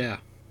 Oh yeah,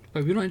 but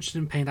if you're not interested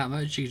in paying that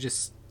much, you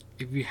just,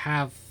 if you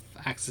have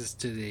access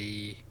to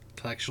the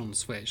collection on the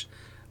Switch,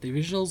 the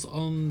originals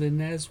on the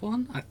NES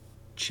one, I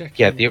check.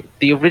 Yeah,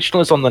 the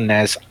original is on the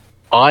NES.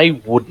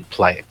 I wouldn't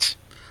play it.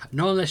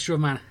 Not unless you're a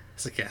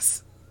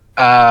masochist.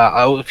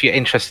 If you're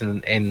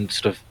interested in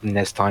sort of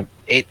NES time,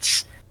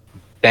 it's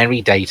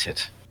very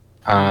dated.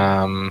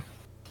 I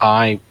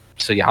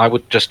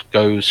would just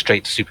go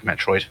straight to Super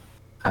Metroid.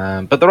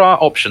 But there are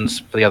options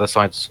for the other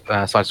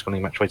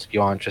side-scrolling Metroids if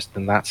you are interested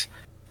in that.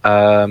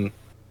 So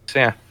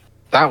yeah,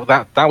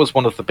 that was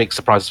one of the big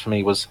surprises for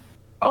me. Was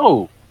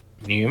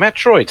new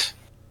Metroid,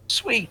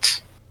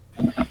 sweet.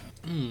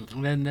 And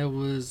then there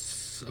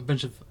was a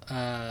bunch of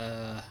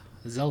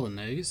Zelda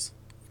news.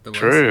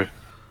 True.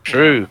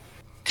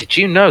 Did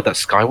you know that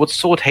Skyward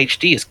Sword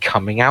HD is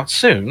coming out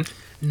soon?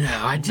 No,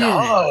 I didn't.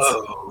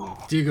 No.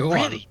 Do you go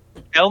Really?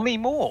 Tell me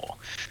more.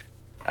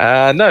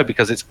 No,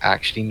 because it's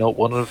actually not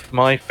one of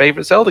my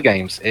favorite Zelda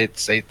games.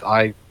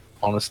 I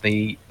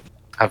honestly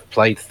have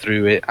played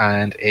through it,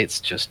 and it's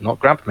just not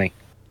grabbed me.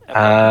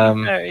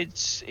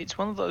 It's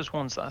one of those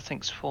ones that I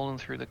think's fallen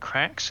through the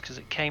cracks because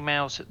it came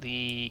out at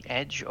the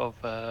edge of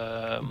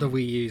the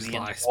Wii U's the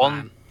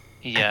lifespan.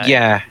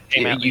 Yeah, it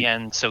came out at the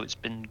end, so it's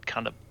been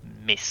kind of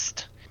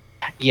missed.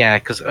 Yeah,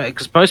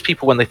 because most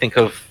people, when they think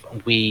of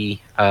Wii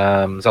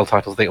Zelda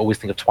titles, they always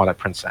think of Twilight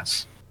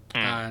Princess.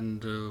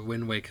 And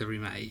Wind Waker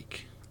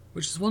remake,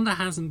 which is one that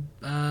hasn't.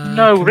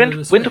 No,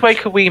 Wind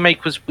Waker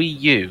remake was Wii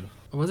U.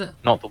 Oh, was it?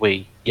 Not the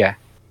Wii. Yeah.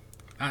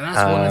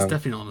 That's one that's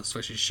definitely not on the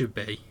Switch. It should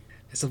be.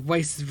 It's a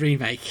wasted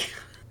remake.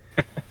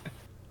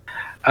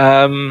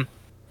 But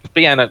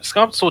yeah, no,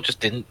 Skyward Sword just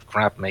didn't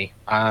grab me.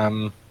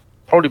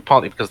 Probably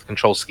partly because of the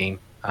control scheme.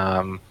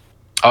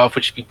 Of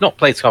which, if you've not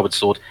played Skyward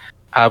Sword,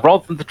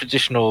 rather than the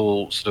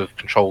traditional sort of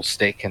control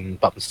stick and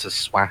buttons to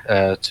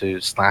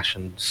slash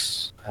and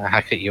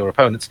hack at your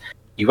opponents,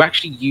 you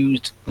actually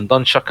used the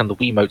nunchuck and the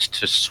Wiimote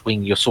to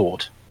swing your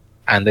sword,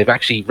 and they've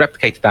actually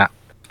replicated that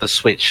for the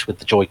Switch with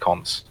the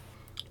Joy-Cons.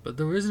 But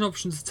there is an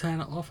option to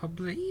turn it off, I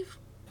believe.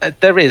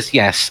 There is,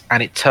 yes,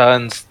 and it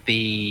turns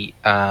the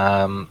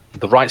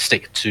right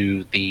stick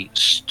to the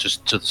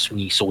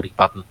swingy swordy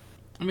button.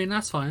 I mean,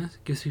 that's fine. It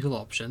gives people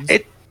options.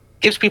 It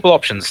gives people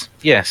options,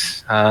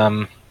 yes.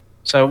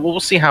 So we'll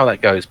see how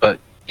that goes. But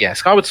yeah,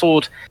 Skyward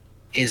Sword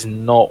is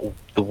not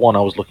the one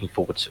I was looking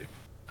forward to.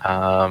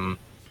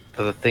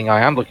 The thing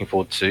I am looking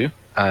forward to,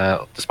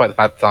 despite the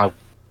fact that I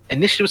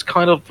initially was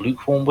kind of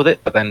lukewarm with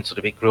it, but then sort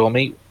of it grew on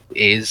me,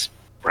 is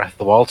Breath of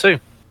the Wild 2.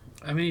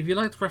 I mean, if you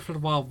liked Breath of the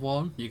Wild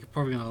 1, you're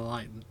probably going to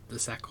like the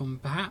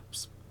second,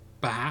 perhaps.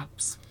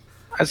 Perhaps.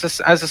 As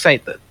I say,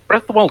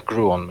 Breath of the Wild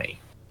grew on me.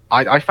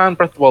 I found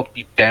Breath of the Wild to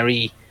be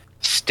very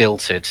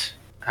stilted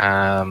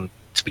to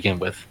begin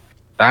with.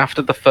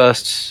 After the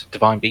first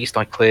Divine Beast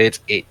I cleared,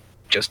 it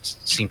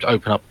just seemed to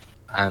open up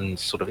and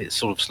it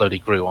slowly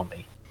grew on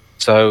me.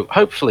 So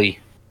hopefully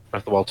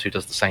Breath of the Wild 2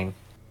 does the same.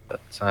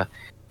 But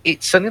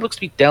it certainly looks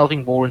to be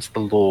delving more into the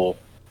lore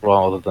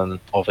rather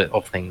than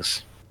of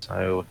things.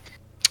 So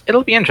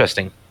it'll be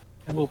interesting.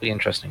 It will be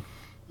interesting.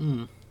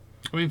 I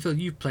mean, Phil,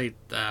 you've played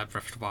Breath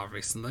of the Wild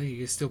recently. Are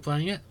you still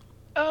playing it?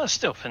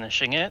 Still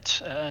finishing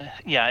it.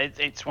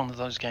 It's one of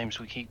those games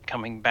we keep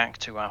coming back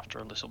to after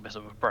a little bit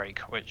of a break,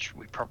 which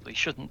we probably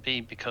shouldn't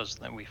be because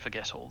then we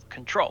forget all the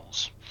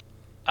controls.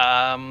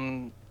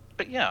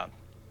 But yeah,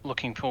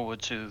 looking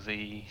forward to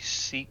the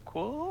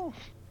sequel.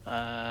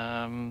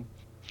 I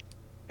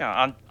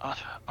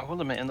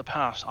will admit, in the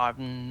past, I've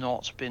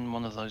not been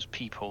one of those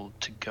people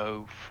to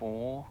go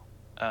for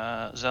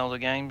Zelda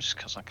games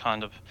because I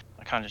kind of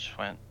just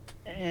went,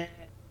 and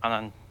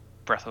then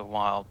Breath of the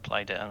Wild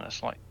played it, and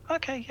it's like,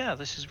 okay, yeah,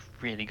 this is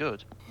really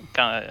good,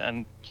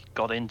 and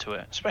got into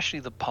it. Especially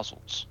the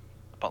puzzles.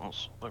 The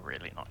puzzles were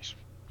really nice.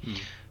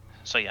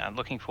 So yeah, I'm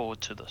looking forward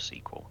to the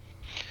sequel.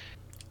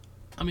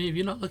 I mean, if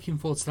you're not looking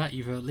forward to that,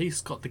 you've at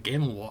least got the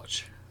Game &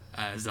 Watch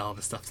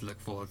Zelda stuff to look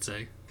forward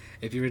to.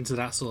 If you're into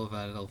that sort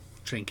of little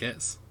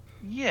trinkets.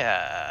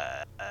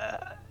 Yeah.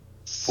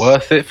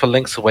 Worth it for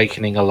Link's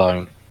Awakening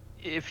alone.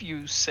 If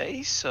you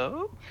say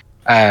so.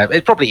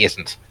 It probably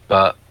isn't,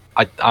 but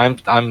I'm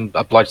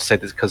obliged to say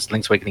this because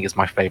Link's Awakening is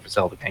my favorite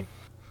Zelda game.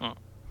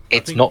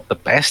 It's not the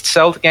best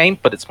Zelda game,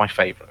 but it's my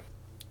favorite.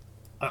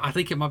 I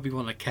think it might be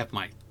one that Kev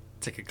might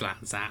take a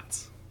glance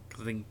at.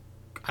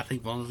 I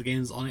think one of the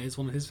games on it is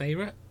one of his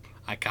favorite.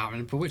 I can't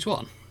remember which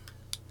one.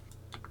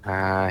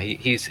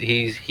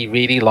 He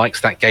really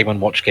likes that Game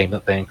 & Watch game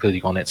that they're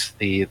including on it,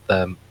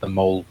 the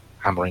mole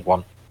hammering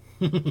one.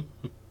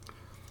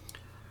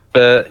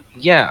 But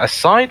yeah,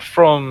 aside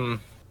from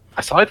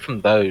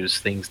those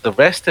things, the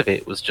rest of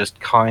it was just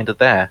kind of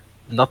there.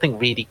 Nothing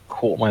really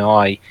caught my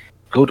eye,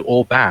 good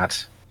or bad,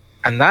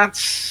 and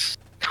that's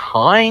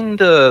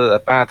kind of a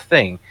bad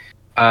thing.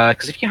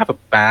 Because if you have a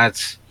bad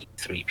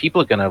E3,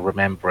 people are going to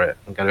remember it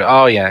and go,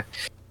 "Oh yeah,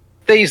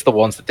 these are the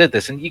ones that did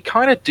this, and you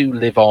kind of do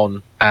live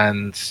on,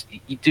 and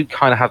you do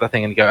kind of have that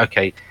thing, and you go,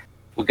 okay,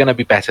 we're going to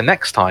be better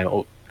next time,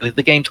 or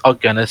the games are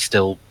going to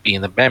still be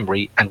in the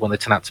memory, and when they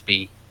turn out to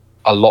be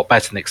a lot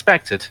better than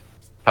expected,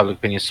 public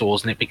opinion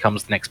soars, and it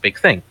becomes the next big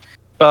thing.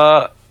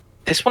 But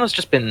this one has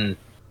just been,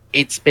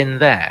 it's been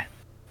there,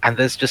 and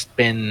there's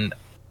been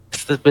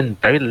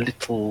very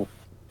little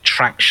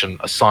traction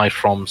aside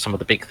from some of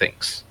the big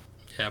things.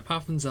 Yeah,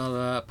 apart from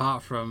Zelda,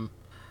 apart from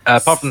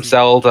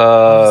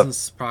Zelda, some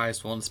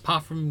surprise ones,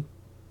 apart from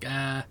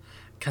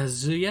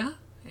Kazuya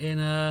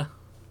in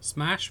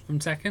Smash from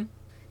Tekken,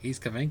 he's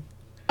coming.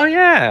 oh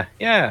yeah.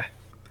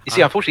 You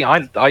see,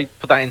 unfortunately, I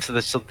put that into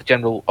the sort of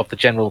the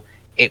general.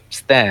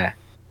 It's there,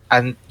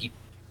 and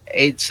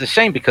it's a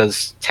shame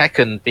because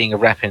Tekken being a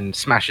rep in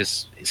Smash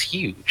is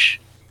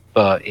huge,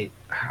 but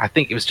I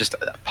think it was just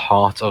a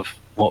part of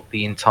what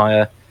the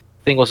entire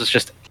thing was. It's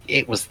just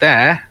it was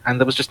there, and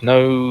there was just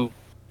no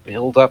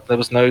build up. There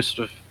was no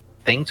sort of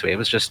thing to it. It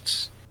was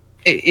just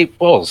it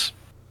was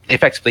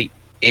effectively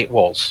it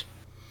was,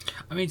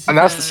 I mean, and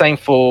that's the same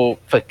for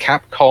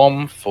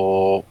Capcom,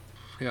 for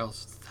Who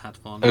else had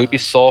one?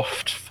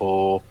 Ubisoft,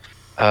 for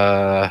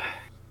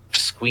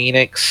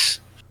Squeenix,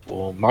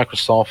 for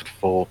Microsoft,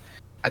 for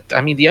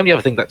I mean, the only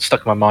other thing that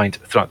stuck in my mind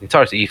throughout the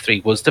entirety of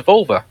E3 was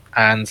Devolver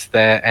and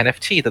their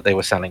NFT that they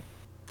were selling.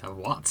 The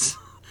what? That's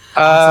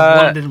the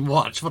one I didn't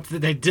watch. What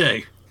did they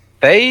do?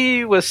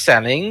 They were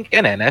selling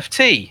an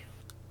NFT,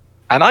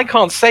 and I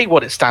can't say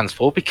what it stands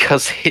for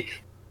because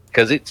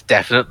it's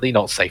definitely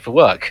not safe for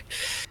work.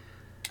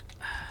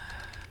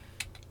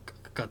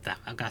 God damn,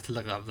 I'm gonna have to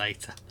look it up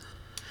later.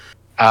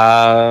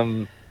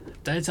 Um,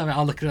 Don't tell me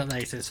I'll look it up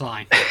later. It's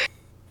fine.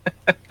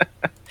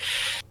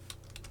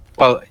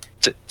 well,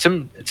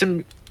 to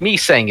me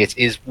saying it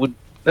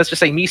let's just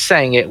say me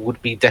saying it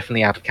would be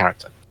definitely out of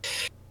character.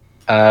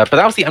 But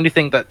that was the only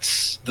thing that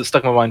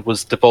stuck in my mind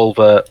was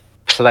Devolver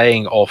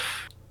playing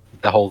off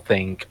the whole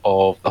thing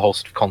of the whole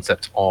sort of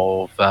concept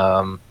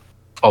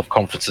of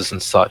conferences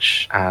and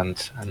such,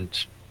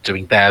 and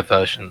doing their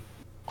version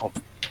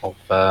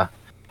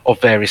of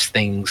various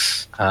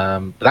things.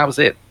 But that was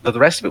it. But the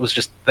rest of it was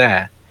just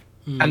there,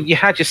 and you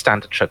had your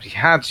standard tropes. You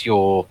had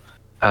your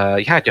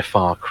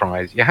Far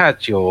Cries. You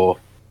had your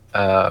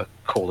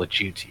Call of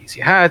Duties.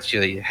 You had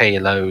your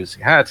Halos.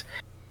 You had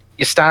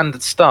your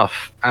standard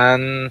stuff,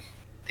 and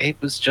it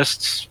was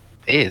just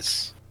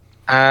is.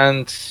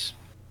 And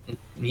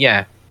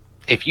yeah,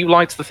 if you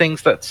liked the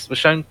things that were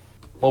shown,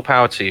 more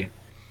power to you.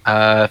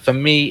 For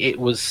me, it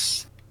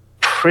was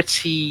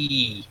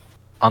pretty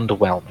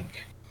underwhelming.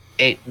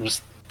 It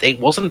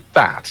wasn't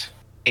bad.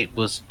 It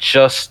was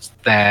just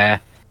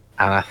there,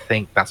 and I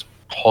think that's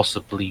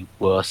possibly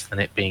worse than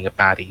it being a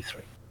bad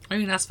E3. I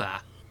mean, that's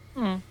fair.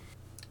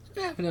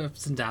 Yeah, but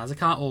ups and downs. It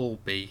can't all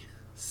be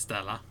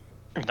stellar.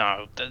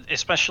 No,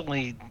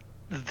 especially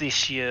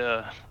this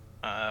year,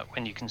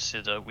 when you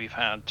consider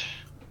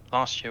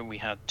last year we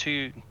had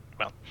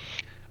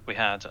we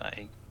had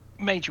a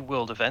major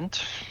world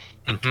event.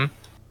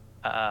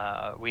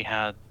 Mm-hmm. We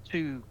had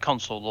 2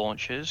 console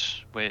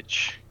launches,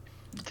 which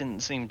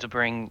didn't seem to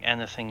bring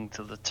anything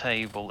to the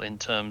table in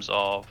terms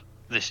of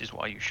this is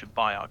why you should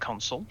buy our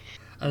console.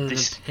 Other than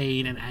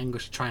pain and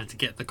anguish trying to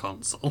get the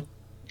console.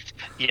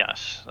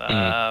 Yes.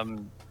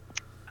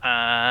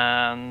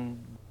 And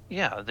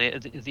yeah,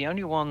 the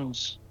only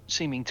ones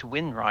seeming to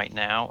win right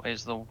now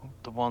is the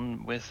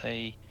one with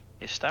a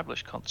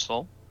established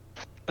console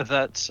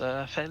that's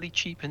fairly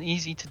cheap and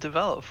easy to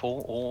develop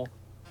for, or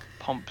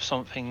pump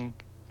something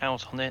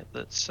out on it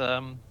that's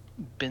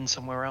been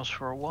somewhere else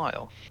for a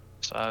while.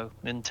 So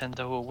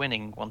Nintendo are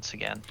winning once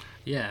again.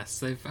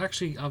 Yes,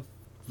 I've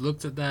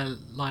looked at their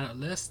lineup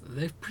list.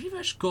 They've pretty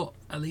much got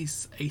at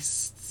least a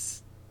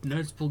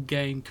notable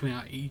game coming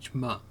out each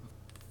month.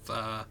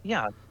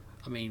 Yeah.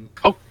 I mean...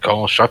 Oh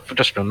gosh, I've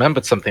just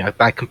remembered something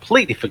I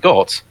completely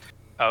forgot.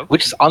 Oh.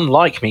 Which is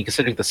unlike me,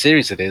 considering the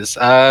series it is.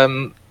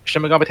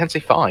 Shin Megami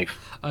Tensei 5.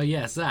 Oh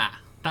yes, that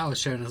was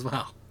shown as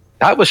well.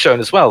 That was shown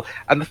as well.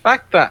 And the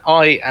fact that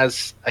I,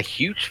 as a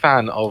huge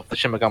fan of the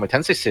Shin Megami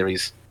Tensei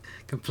series,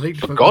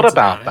 Completely forgot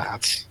about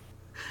that.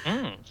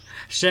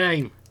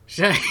 Shame.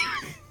 No,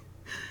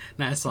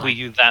 it's fine. Were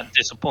you that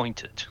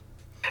disappointed?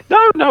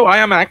 No, I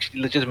am actually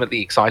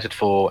legitimately excited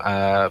for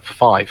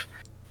 5.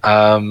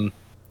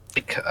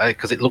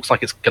 Because it looks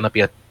like it's going to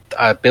be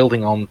a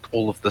building on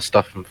all of the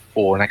stuff from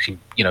 4 and actually,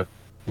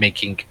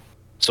 making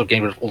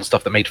getting rid of all the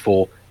stuff that made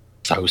 4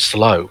 so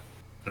slow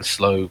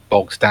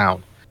bogs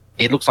down.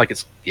 It looks like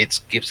it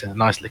gives it a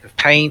nice lick of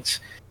paint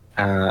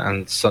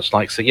and such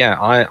like. So yeah,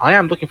 I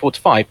am looking forward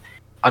to 5.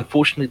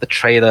 Unfortunately, the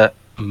trailer,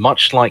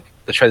 much like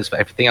the trailers for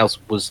everything else,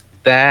 was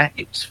there.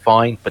 It was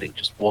fine, but it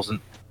just wasn't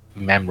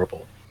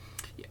memorable.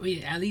 I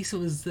mean, at least it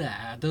was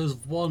there. There was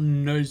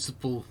one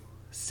noticeable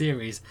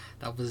series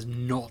that was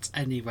not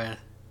anywhere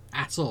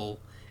at all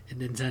in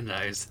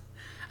Nintendo's,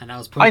 and that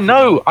was Pokemon. I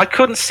know. I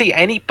couldn't see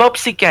any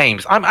Bubsy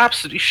games. I'm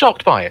absolutely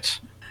shocked by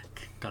it.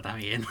 God damn,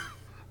 Ian.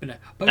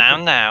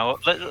 Now,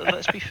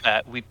 let's be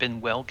fair. We've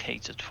been well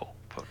catered for.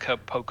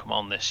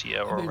 Pokemon this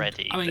year I mean-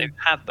 already. I mean- They've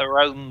had their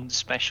own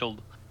special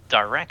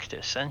direct,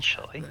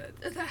 essentially.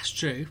 That's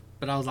true,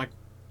 but I was like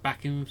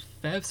back in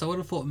Feb, so I would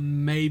have thought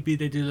maybe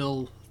they did a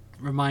little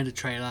reminder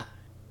trailer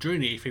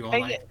during the E3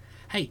 one, like,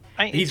 hey,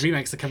 these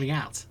remakes are coming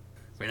out.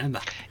 Remember?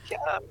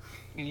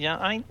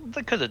 Yeah,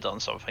 they could have done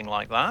something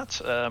like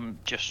that.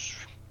 Just,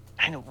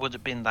 and it would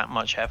have been that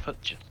much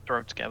effort just to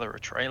throw together a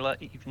trailer.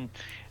 Even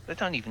they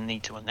don't even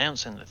need to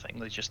announce anything.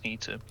 They just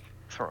need to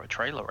throw a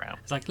trailer out.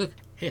 It's like, look,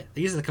 here,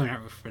 these are coming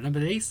out. Remember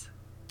these?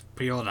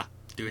 Pre-order.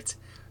 Do it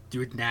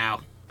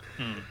now.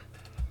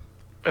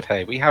 But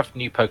hey, we have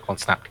new Pokemon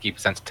Snap to keep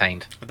us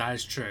entertained. But that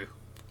is true.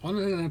 I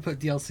wonder if they're going to put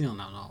DLC on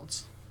that or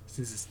not,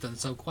 since it's done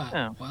so quite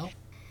Yeah. well.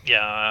 Yeah,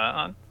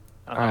 I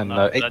I don't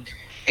know.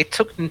 It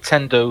took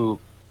Nintendo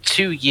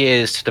 2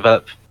 years to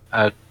develop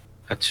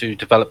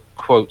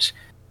quote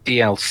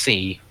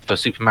DLC for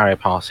Super Mario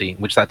Party,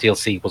 which that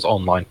DLC was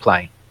online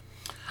play.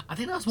 I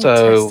think that was more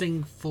So-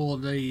 testing for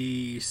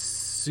the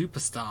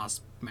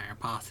Superstars Mario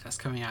Party that's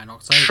coming out in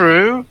October.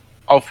 True,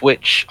 of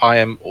which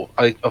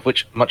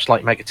much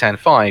like Mega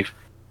 10.5,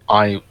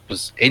 I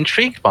was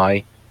intrigued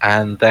by,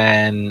 and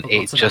then But it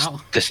what's it just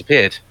about?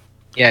 disappeared.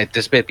 Yeah, it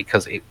disappeared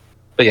because it.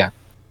 But yeah,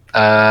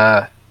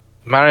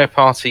 Mario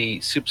Party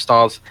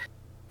Superstars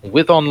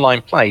with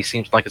online play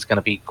seems like it's going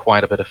to be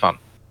quite a bit of fun.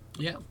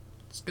 Yeah,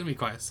 it's going to be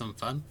quite some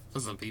fun for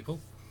some people.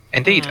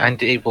 Indeed,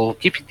 and it will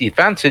give you the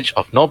advantage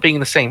of not being in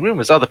the same room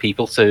as other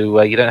people,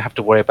 so you don't have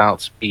to worry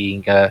about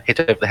being hit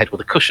over the head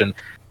with a cushion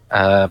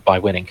by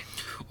winning.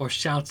 Or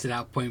shouted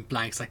out point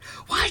blank, it's like,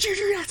 why'd you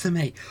do that to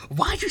me?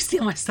 Why'd you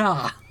steal my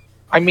star?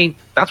 I mean,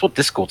 that's what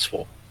Discord's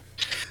for.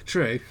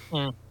 True.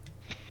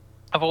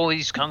 I've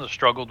always kind of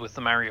struggled with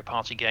the Mario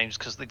Party games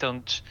because they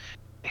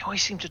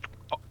always seem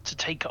to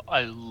take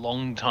a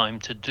long time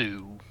to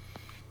do.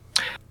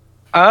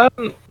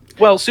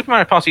 Well, Super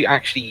Mario Party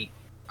actually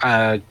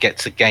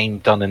gets a game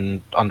done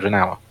in under an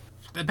hour.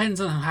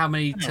 Depends on how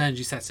many turns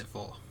you set it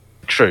for.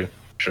 True.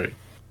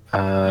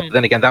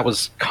 Then again, that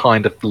was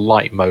kind of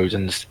light mode,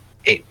 and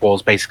it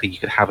was basically you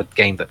could have a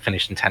game that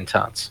finished in 10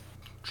 turns,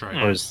 True.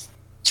 whereas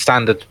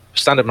standard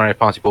Mario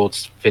Party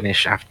boards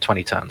finish after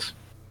 20 turns.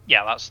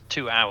 Yeah, that's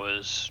 2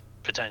 hours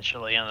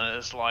potentially, and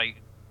it's like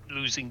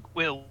losing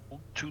will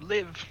to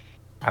live.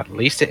 At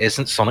least it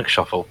isn't Sonic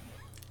Shuffle.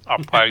 I'll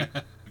play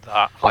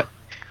that.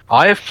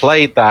 I have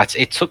played that.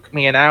 It took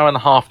me an hour and a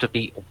half to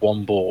beat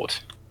one board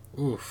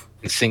Oof.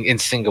 in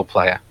single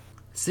player.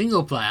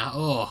 Single player?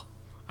 Oh,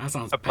 that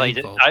sounds I played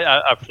painful. it.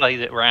 I played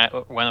it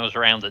when I was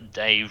around at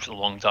Dave's a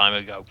long time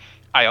ago.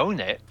 I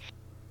own it,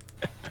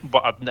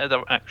 but I've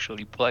never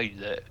actually played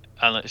it,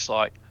 and it's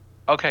like,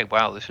 okay,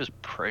 wow, this is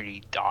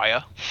pretty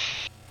dire.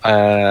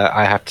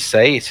 I have to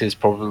say, it is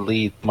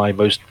probably my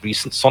most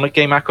recent Sonic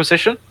game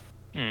acquisition.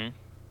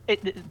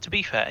 To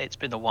be fair, it's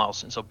been a while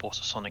since I bought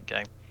a Sonic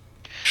game.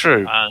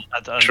 True.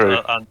 True.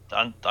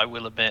 And I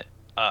will admit,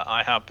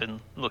 I have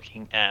been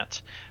looking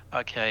at,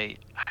 okay,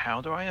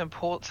 how do I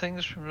import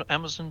things from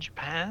Amazon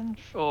Japan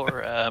for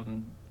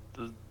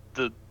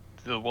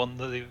the one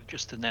that they've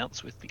just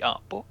announced with the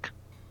art book?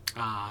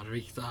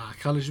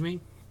 Colours, you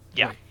mean?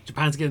 Yeah. Wait,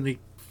 Japan's getting the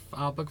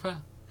art book for?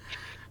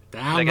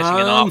 Damn They're getting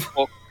an them. art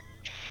book.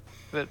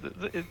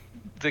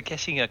 They're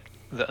getting an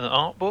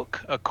art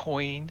book, a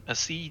coin, a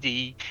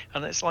CD,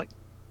 and it's like,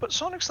 but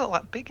Sonic's not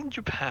that big in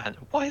Japan.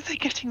 Why are they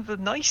getting the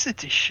nice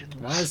editions?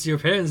 Why is your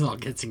parents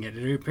not getting it?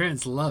 Your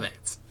parents love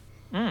it.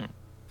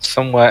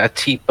 Somewhere a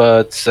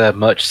T-Bird's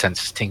merch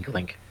sense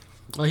tingling.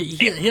 Well,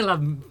 he'll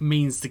have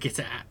means to get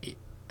it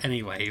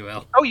anyway, he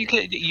will. Oh, you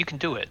can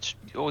do it.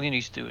 All you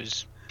need to do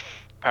is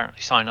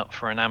apparently sign up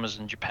for an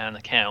Amazon Japan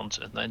account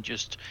and then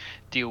just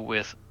deal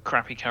with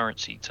crappy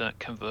currency to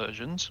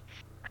conversions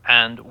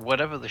and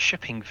whatever the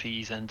shipping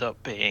fees end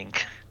up being,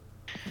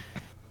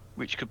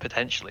 which could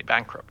potentially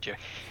bankrupt you.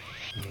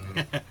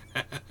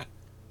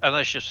 And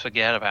let's just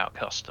forget about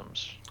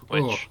customs,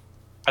 which Oh.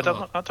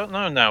 I don't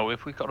know now.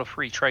 If we've got a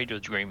free trade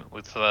agreement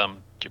with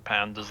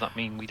Japan, does that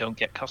mean we don't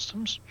get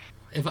customs?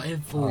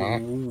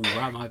 Ooh,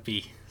 that might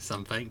be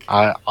something.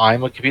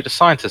 I'm a computer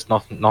scientist,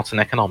 not an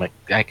economic.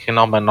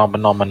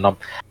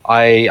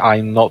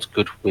 I'm not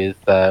good with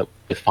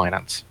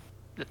finance.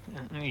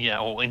 Yeah,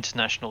 or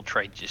international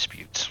trade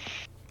disputes.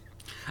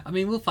 I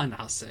mean, we'll find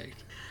out soon.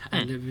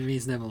 And if it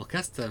means no more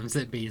customs,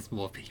 it means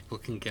more people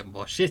can get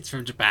more shit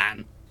from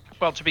Japan.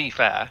 Well, to be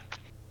fair,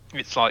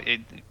 it's like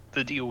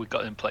the deal we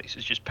got in place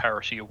is just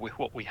parity with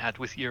what we had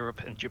with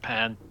Europe and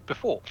Japan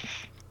before.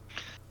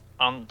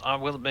 And I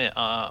will admit,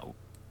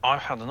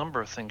 I've had a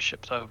number of things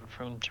shipped over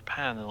from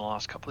Japan in the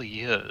last couple of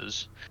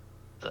years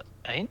that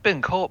ain't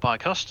been caught by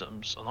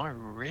customs, and I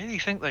really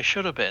think they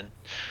should have been.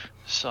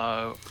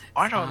 So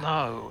I don't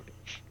know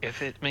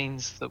if it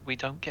means that we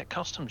don't get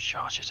customs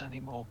charges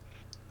anymore.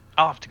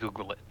 I'll have to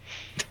Google it.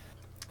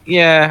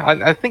 Yeah,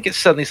 I think it's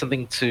certainly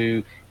something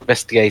to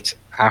investigate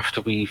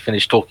after we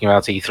finish talking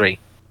about E3.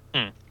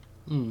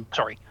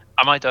 Sorry,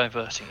 am I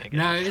diverting again?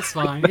 No, it's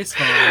fine. It's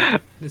fine.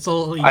 It's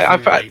all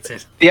I've-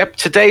 related.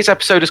 Today's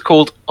episode is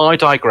called I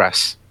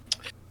Digress.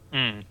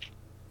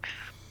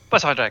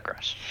 But I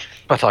digress.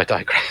 But I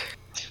digress.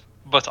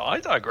 But I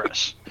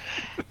digress.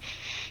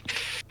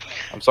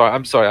 I'm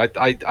sorry.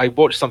 I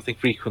watch something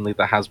frequently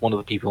that has one of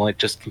the people on it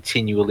just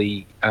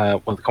continually,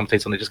 one of the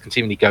commentators on it just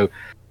continually go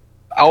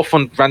off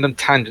on random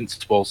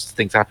tangents whilst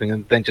things happening,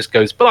 and then just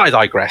goes, but I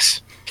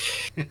digress.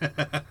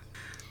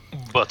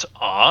 But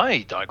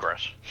I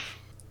digress.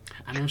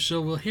 And I'm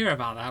sure we'll hear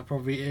about that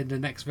probably in the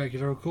next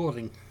regular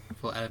recording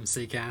for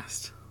LMC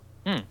Cast.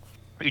 Are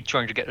you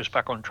trying to get us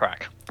back on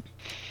track?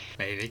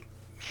 Maybe.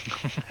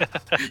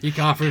 You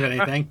can't prove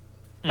anything.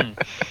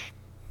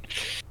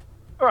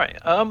 Right.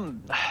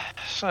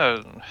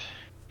 So,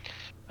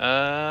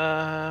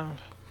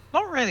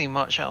 not really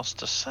much else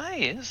to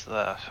say, is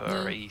there, for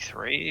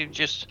E3?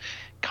 Just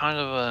kind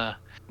of a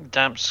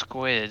damp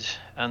squid,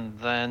 and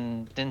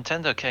then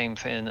Nintendo came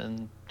in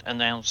and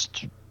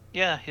announced,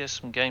 yeah, here's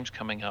some games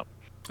coming up.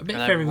 A bit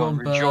And for everyone,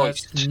 but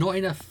rejoiced. not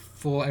enough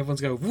for everyone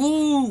to go,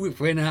 woo,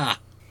 winner!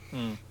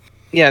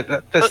 Yeah,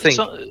 that's the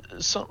thing.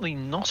 Certainly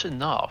not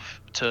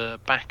enough to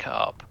back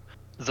up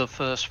the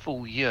first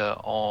full year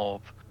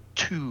of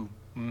 2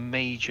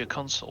 major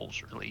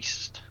consoles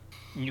released.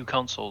 New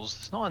consoles.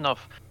 There's not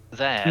enough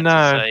there to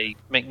say,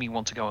 make me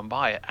want to go and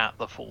buy it at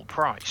the full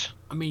price.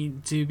 I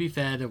mean, to be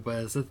fair, there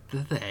was the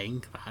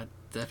thing that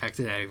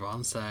affected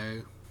everyone,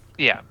 so...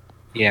 Yeah.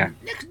 Yeah.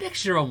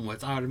 Next year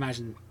onwards, I would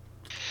imagine.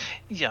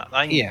 Yeah,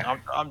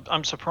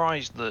 I'm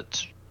surprised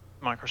that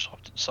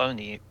Microsoft and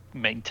Sony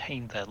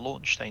maintained their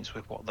launch dates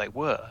with what they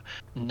were,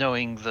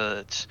 knowing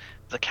that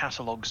the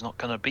catalogue's not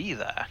going to be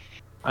there.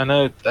 I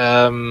know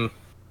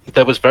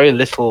there was very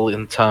little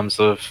in terms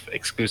of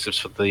exclusives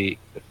for the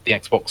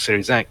Xbox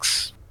Series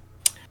X.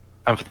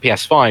 And for the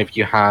PS5,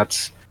 you had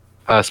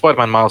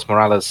Spider-Man Miles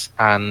Morales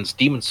and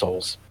Demon's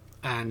Souls.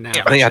 And now I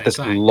think you had this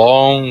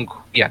long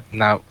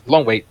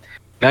wait.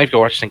 Now you've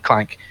got Ratchet and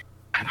Clank,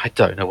 and I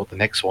don't know what the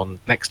next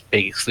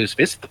big exclusive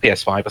is for the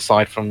PS5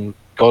 aside from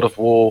God of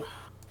War,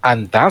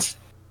 and that's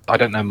I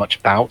don't know much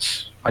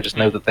about. I just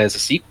know that there's a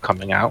sequel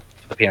coming out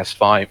for the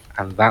PS5,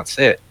 and that's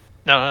it.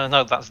 No,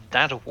 that's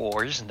Dad of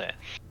War, isn't it?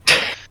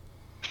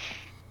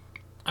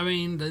 I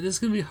mean, there's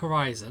going to be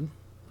Horizon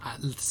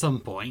at some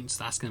point.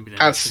 That's going to be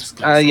the next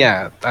exclusive.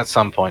 Yeah, at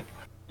some point.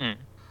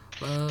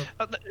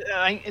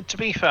 To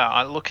be fair,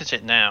 I look at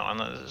it now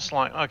and it's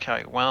like,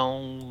 okay,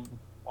 well,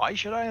 why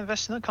should I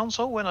invest in a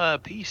console when a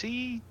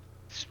PC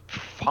is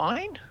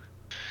fine?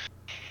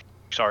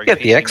 Sorry, Get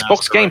the PC Xbox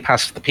Master Game Race.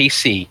 Pass for the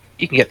PC.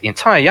 You can get the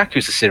entire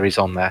Yakuza series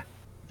on there.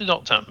 Do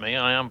not tempt me.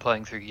 I am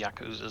playing through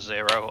Yakuza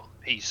 0 on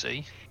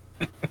PC.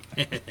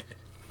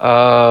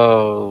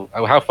 Oh,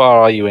 how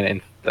far are you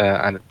in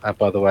and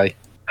by the way?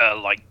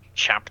 Like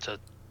chapter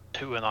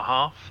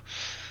 2.5.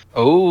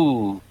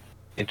 Oh,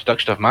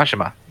 introduction of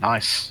Majima.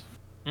 Nice.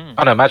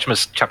 Oh no,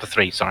 Majima's chapter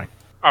 3. Sorry.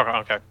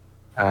 Okay.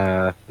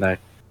 No.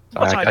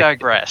 But I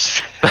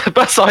digress.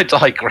 But I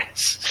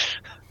digress.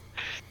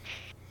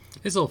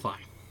 It's all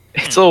fine.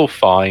 It's all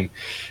fine.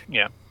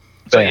 Yeah.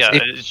 But So yes,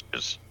 yeah, it's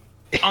just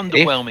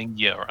underwhelming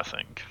year, I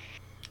think.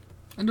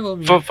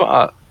 Underwhelming.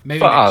 Maybe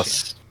for next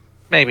us,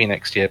 maybe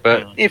next year.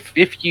 But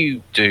if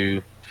you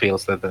do feel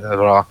that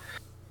there are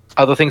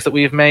other things that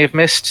we may have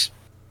missed,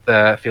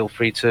 feel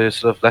free to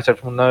sort of let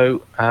everyone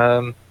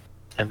know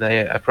in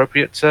the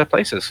appropriate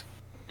places.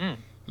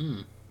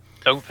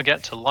 Don't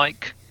forget to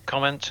like,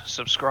 comment,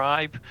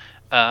 subscribe,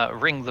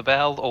 ring the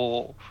bell,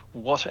 or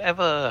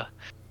whatever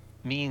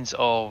means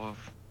of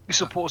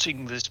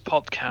supporting this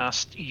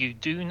podcast you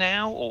do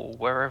now, or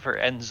wherever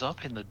it ends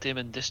up in the dim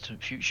and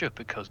distant future,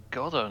 because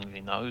God only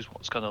knows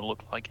what's going to look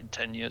like in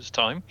 10 years'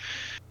 time.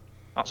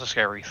 That's a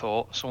scary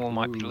thought. Someone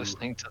might be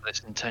listening to this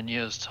in 10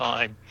 years'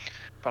 time,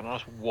 but I'm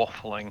just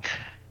waffling.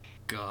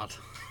 God.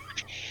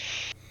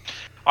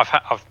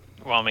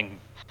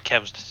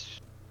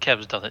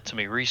 Kev's done it to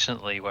me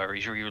recently, where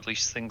he's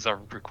re-released things I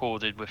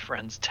recorded with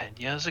friends 10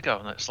 years ago,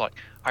 and it's like,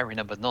 I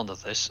remember none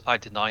of this. I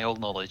deny all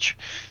knowledge.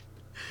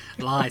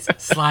 Lies.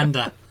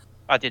 Slander.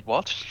 I did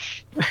what?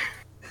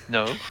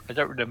 No, I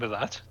don't remember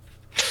that.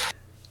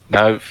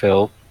 No,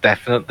 Phil,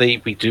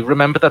 definitely. We do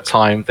remember the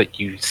time that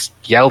you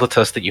yelled at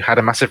us that you had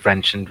a massive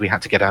wrench and we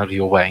had to get out of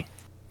your way.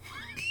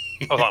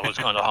 Oh, that was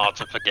kind of hard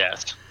to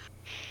forget.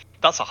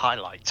 That's a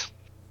highlight.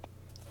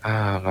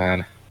 Oh,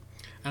 man.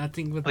 And I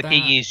think with The that...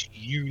 key is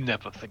you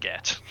never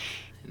forget.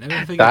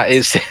 Never forget. That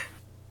is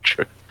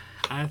true.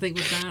 And I think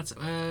with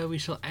that, we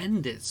shall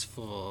end it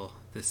for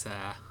this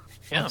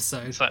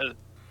episode. So,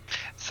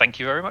 thank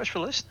you very much for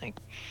listening.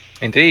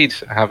 Indeed.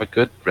 Have a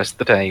good rest of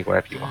the day,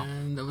 wherever you are.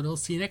 And we'll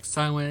see you next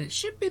time when it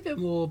should be a bit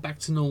more back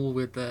to normal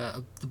with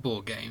the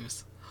board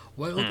games.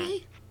 What it will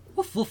be?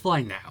 We'll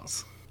find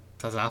out.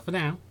 Ta-ta for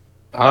now.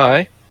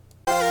 Bye.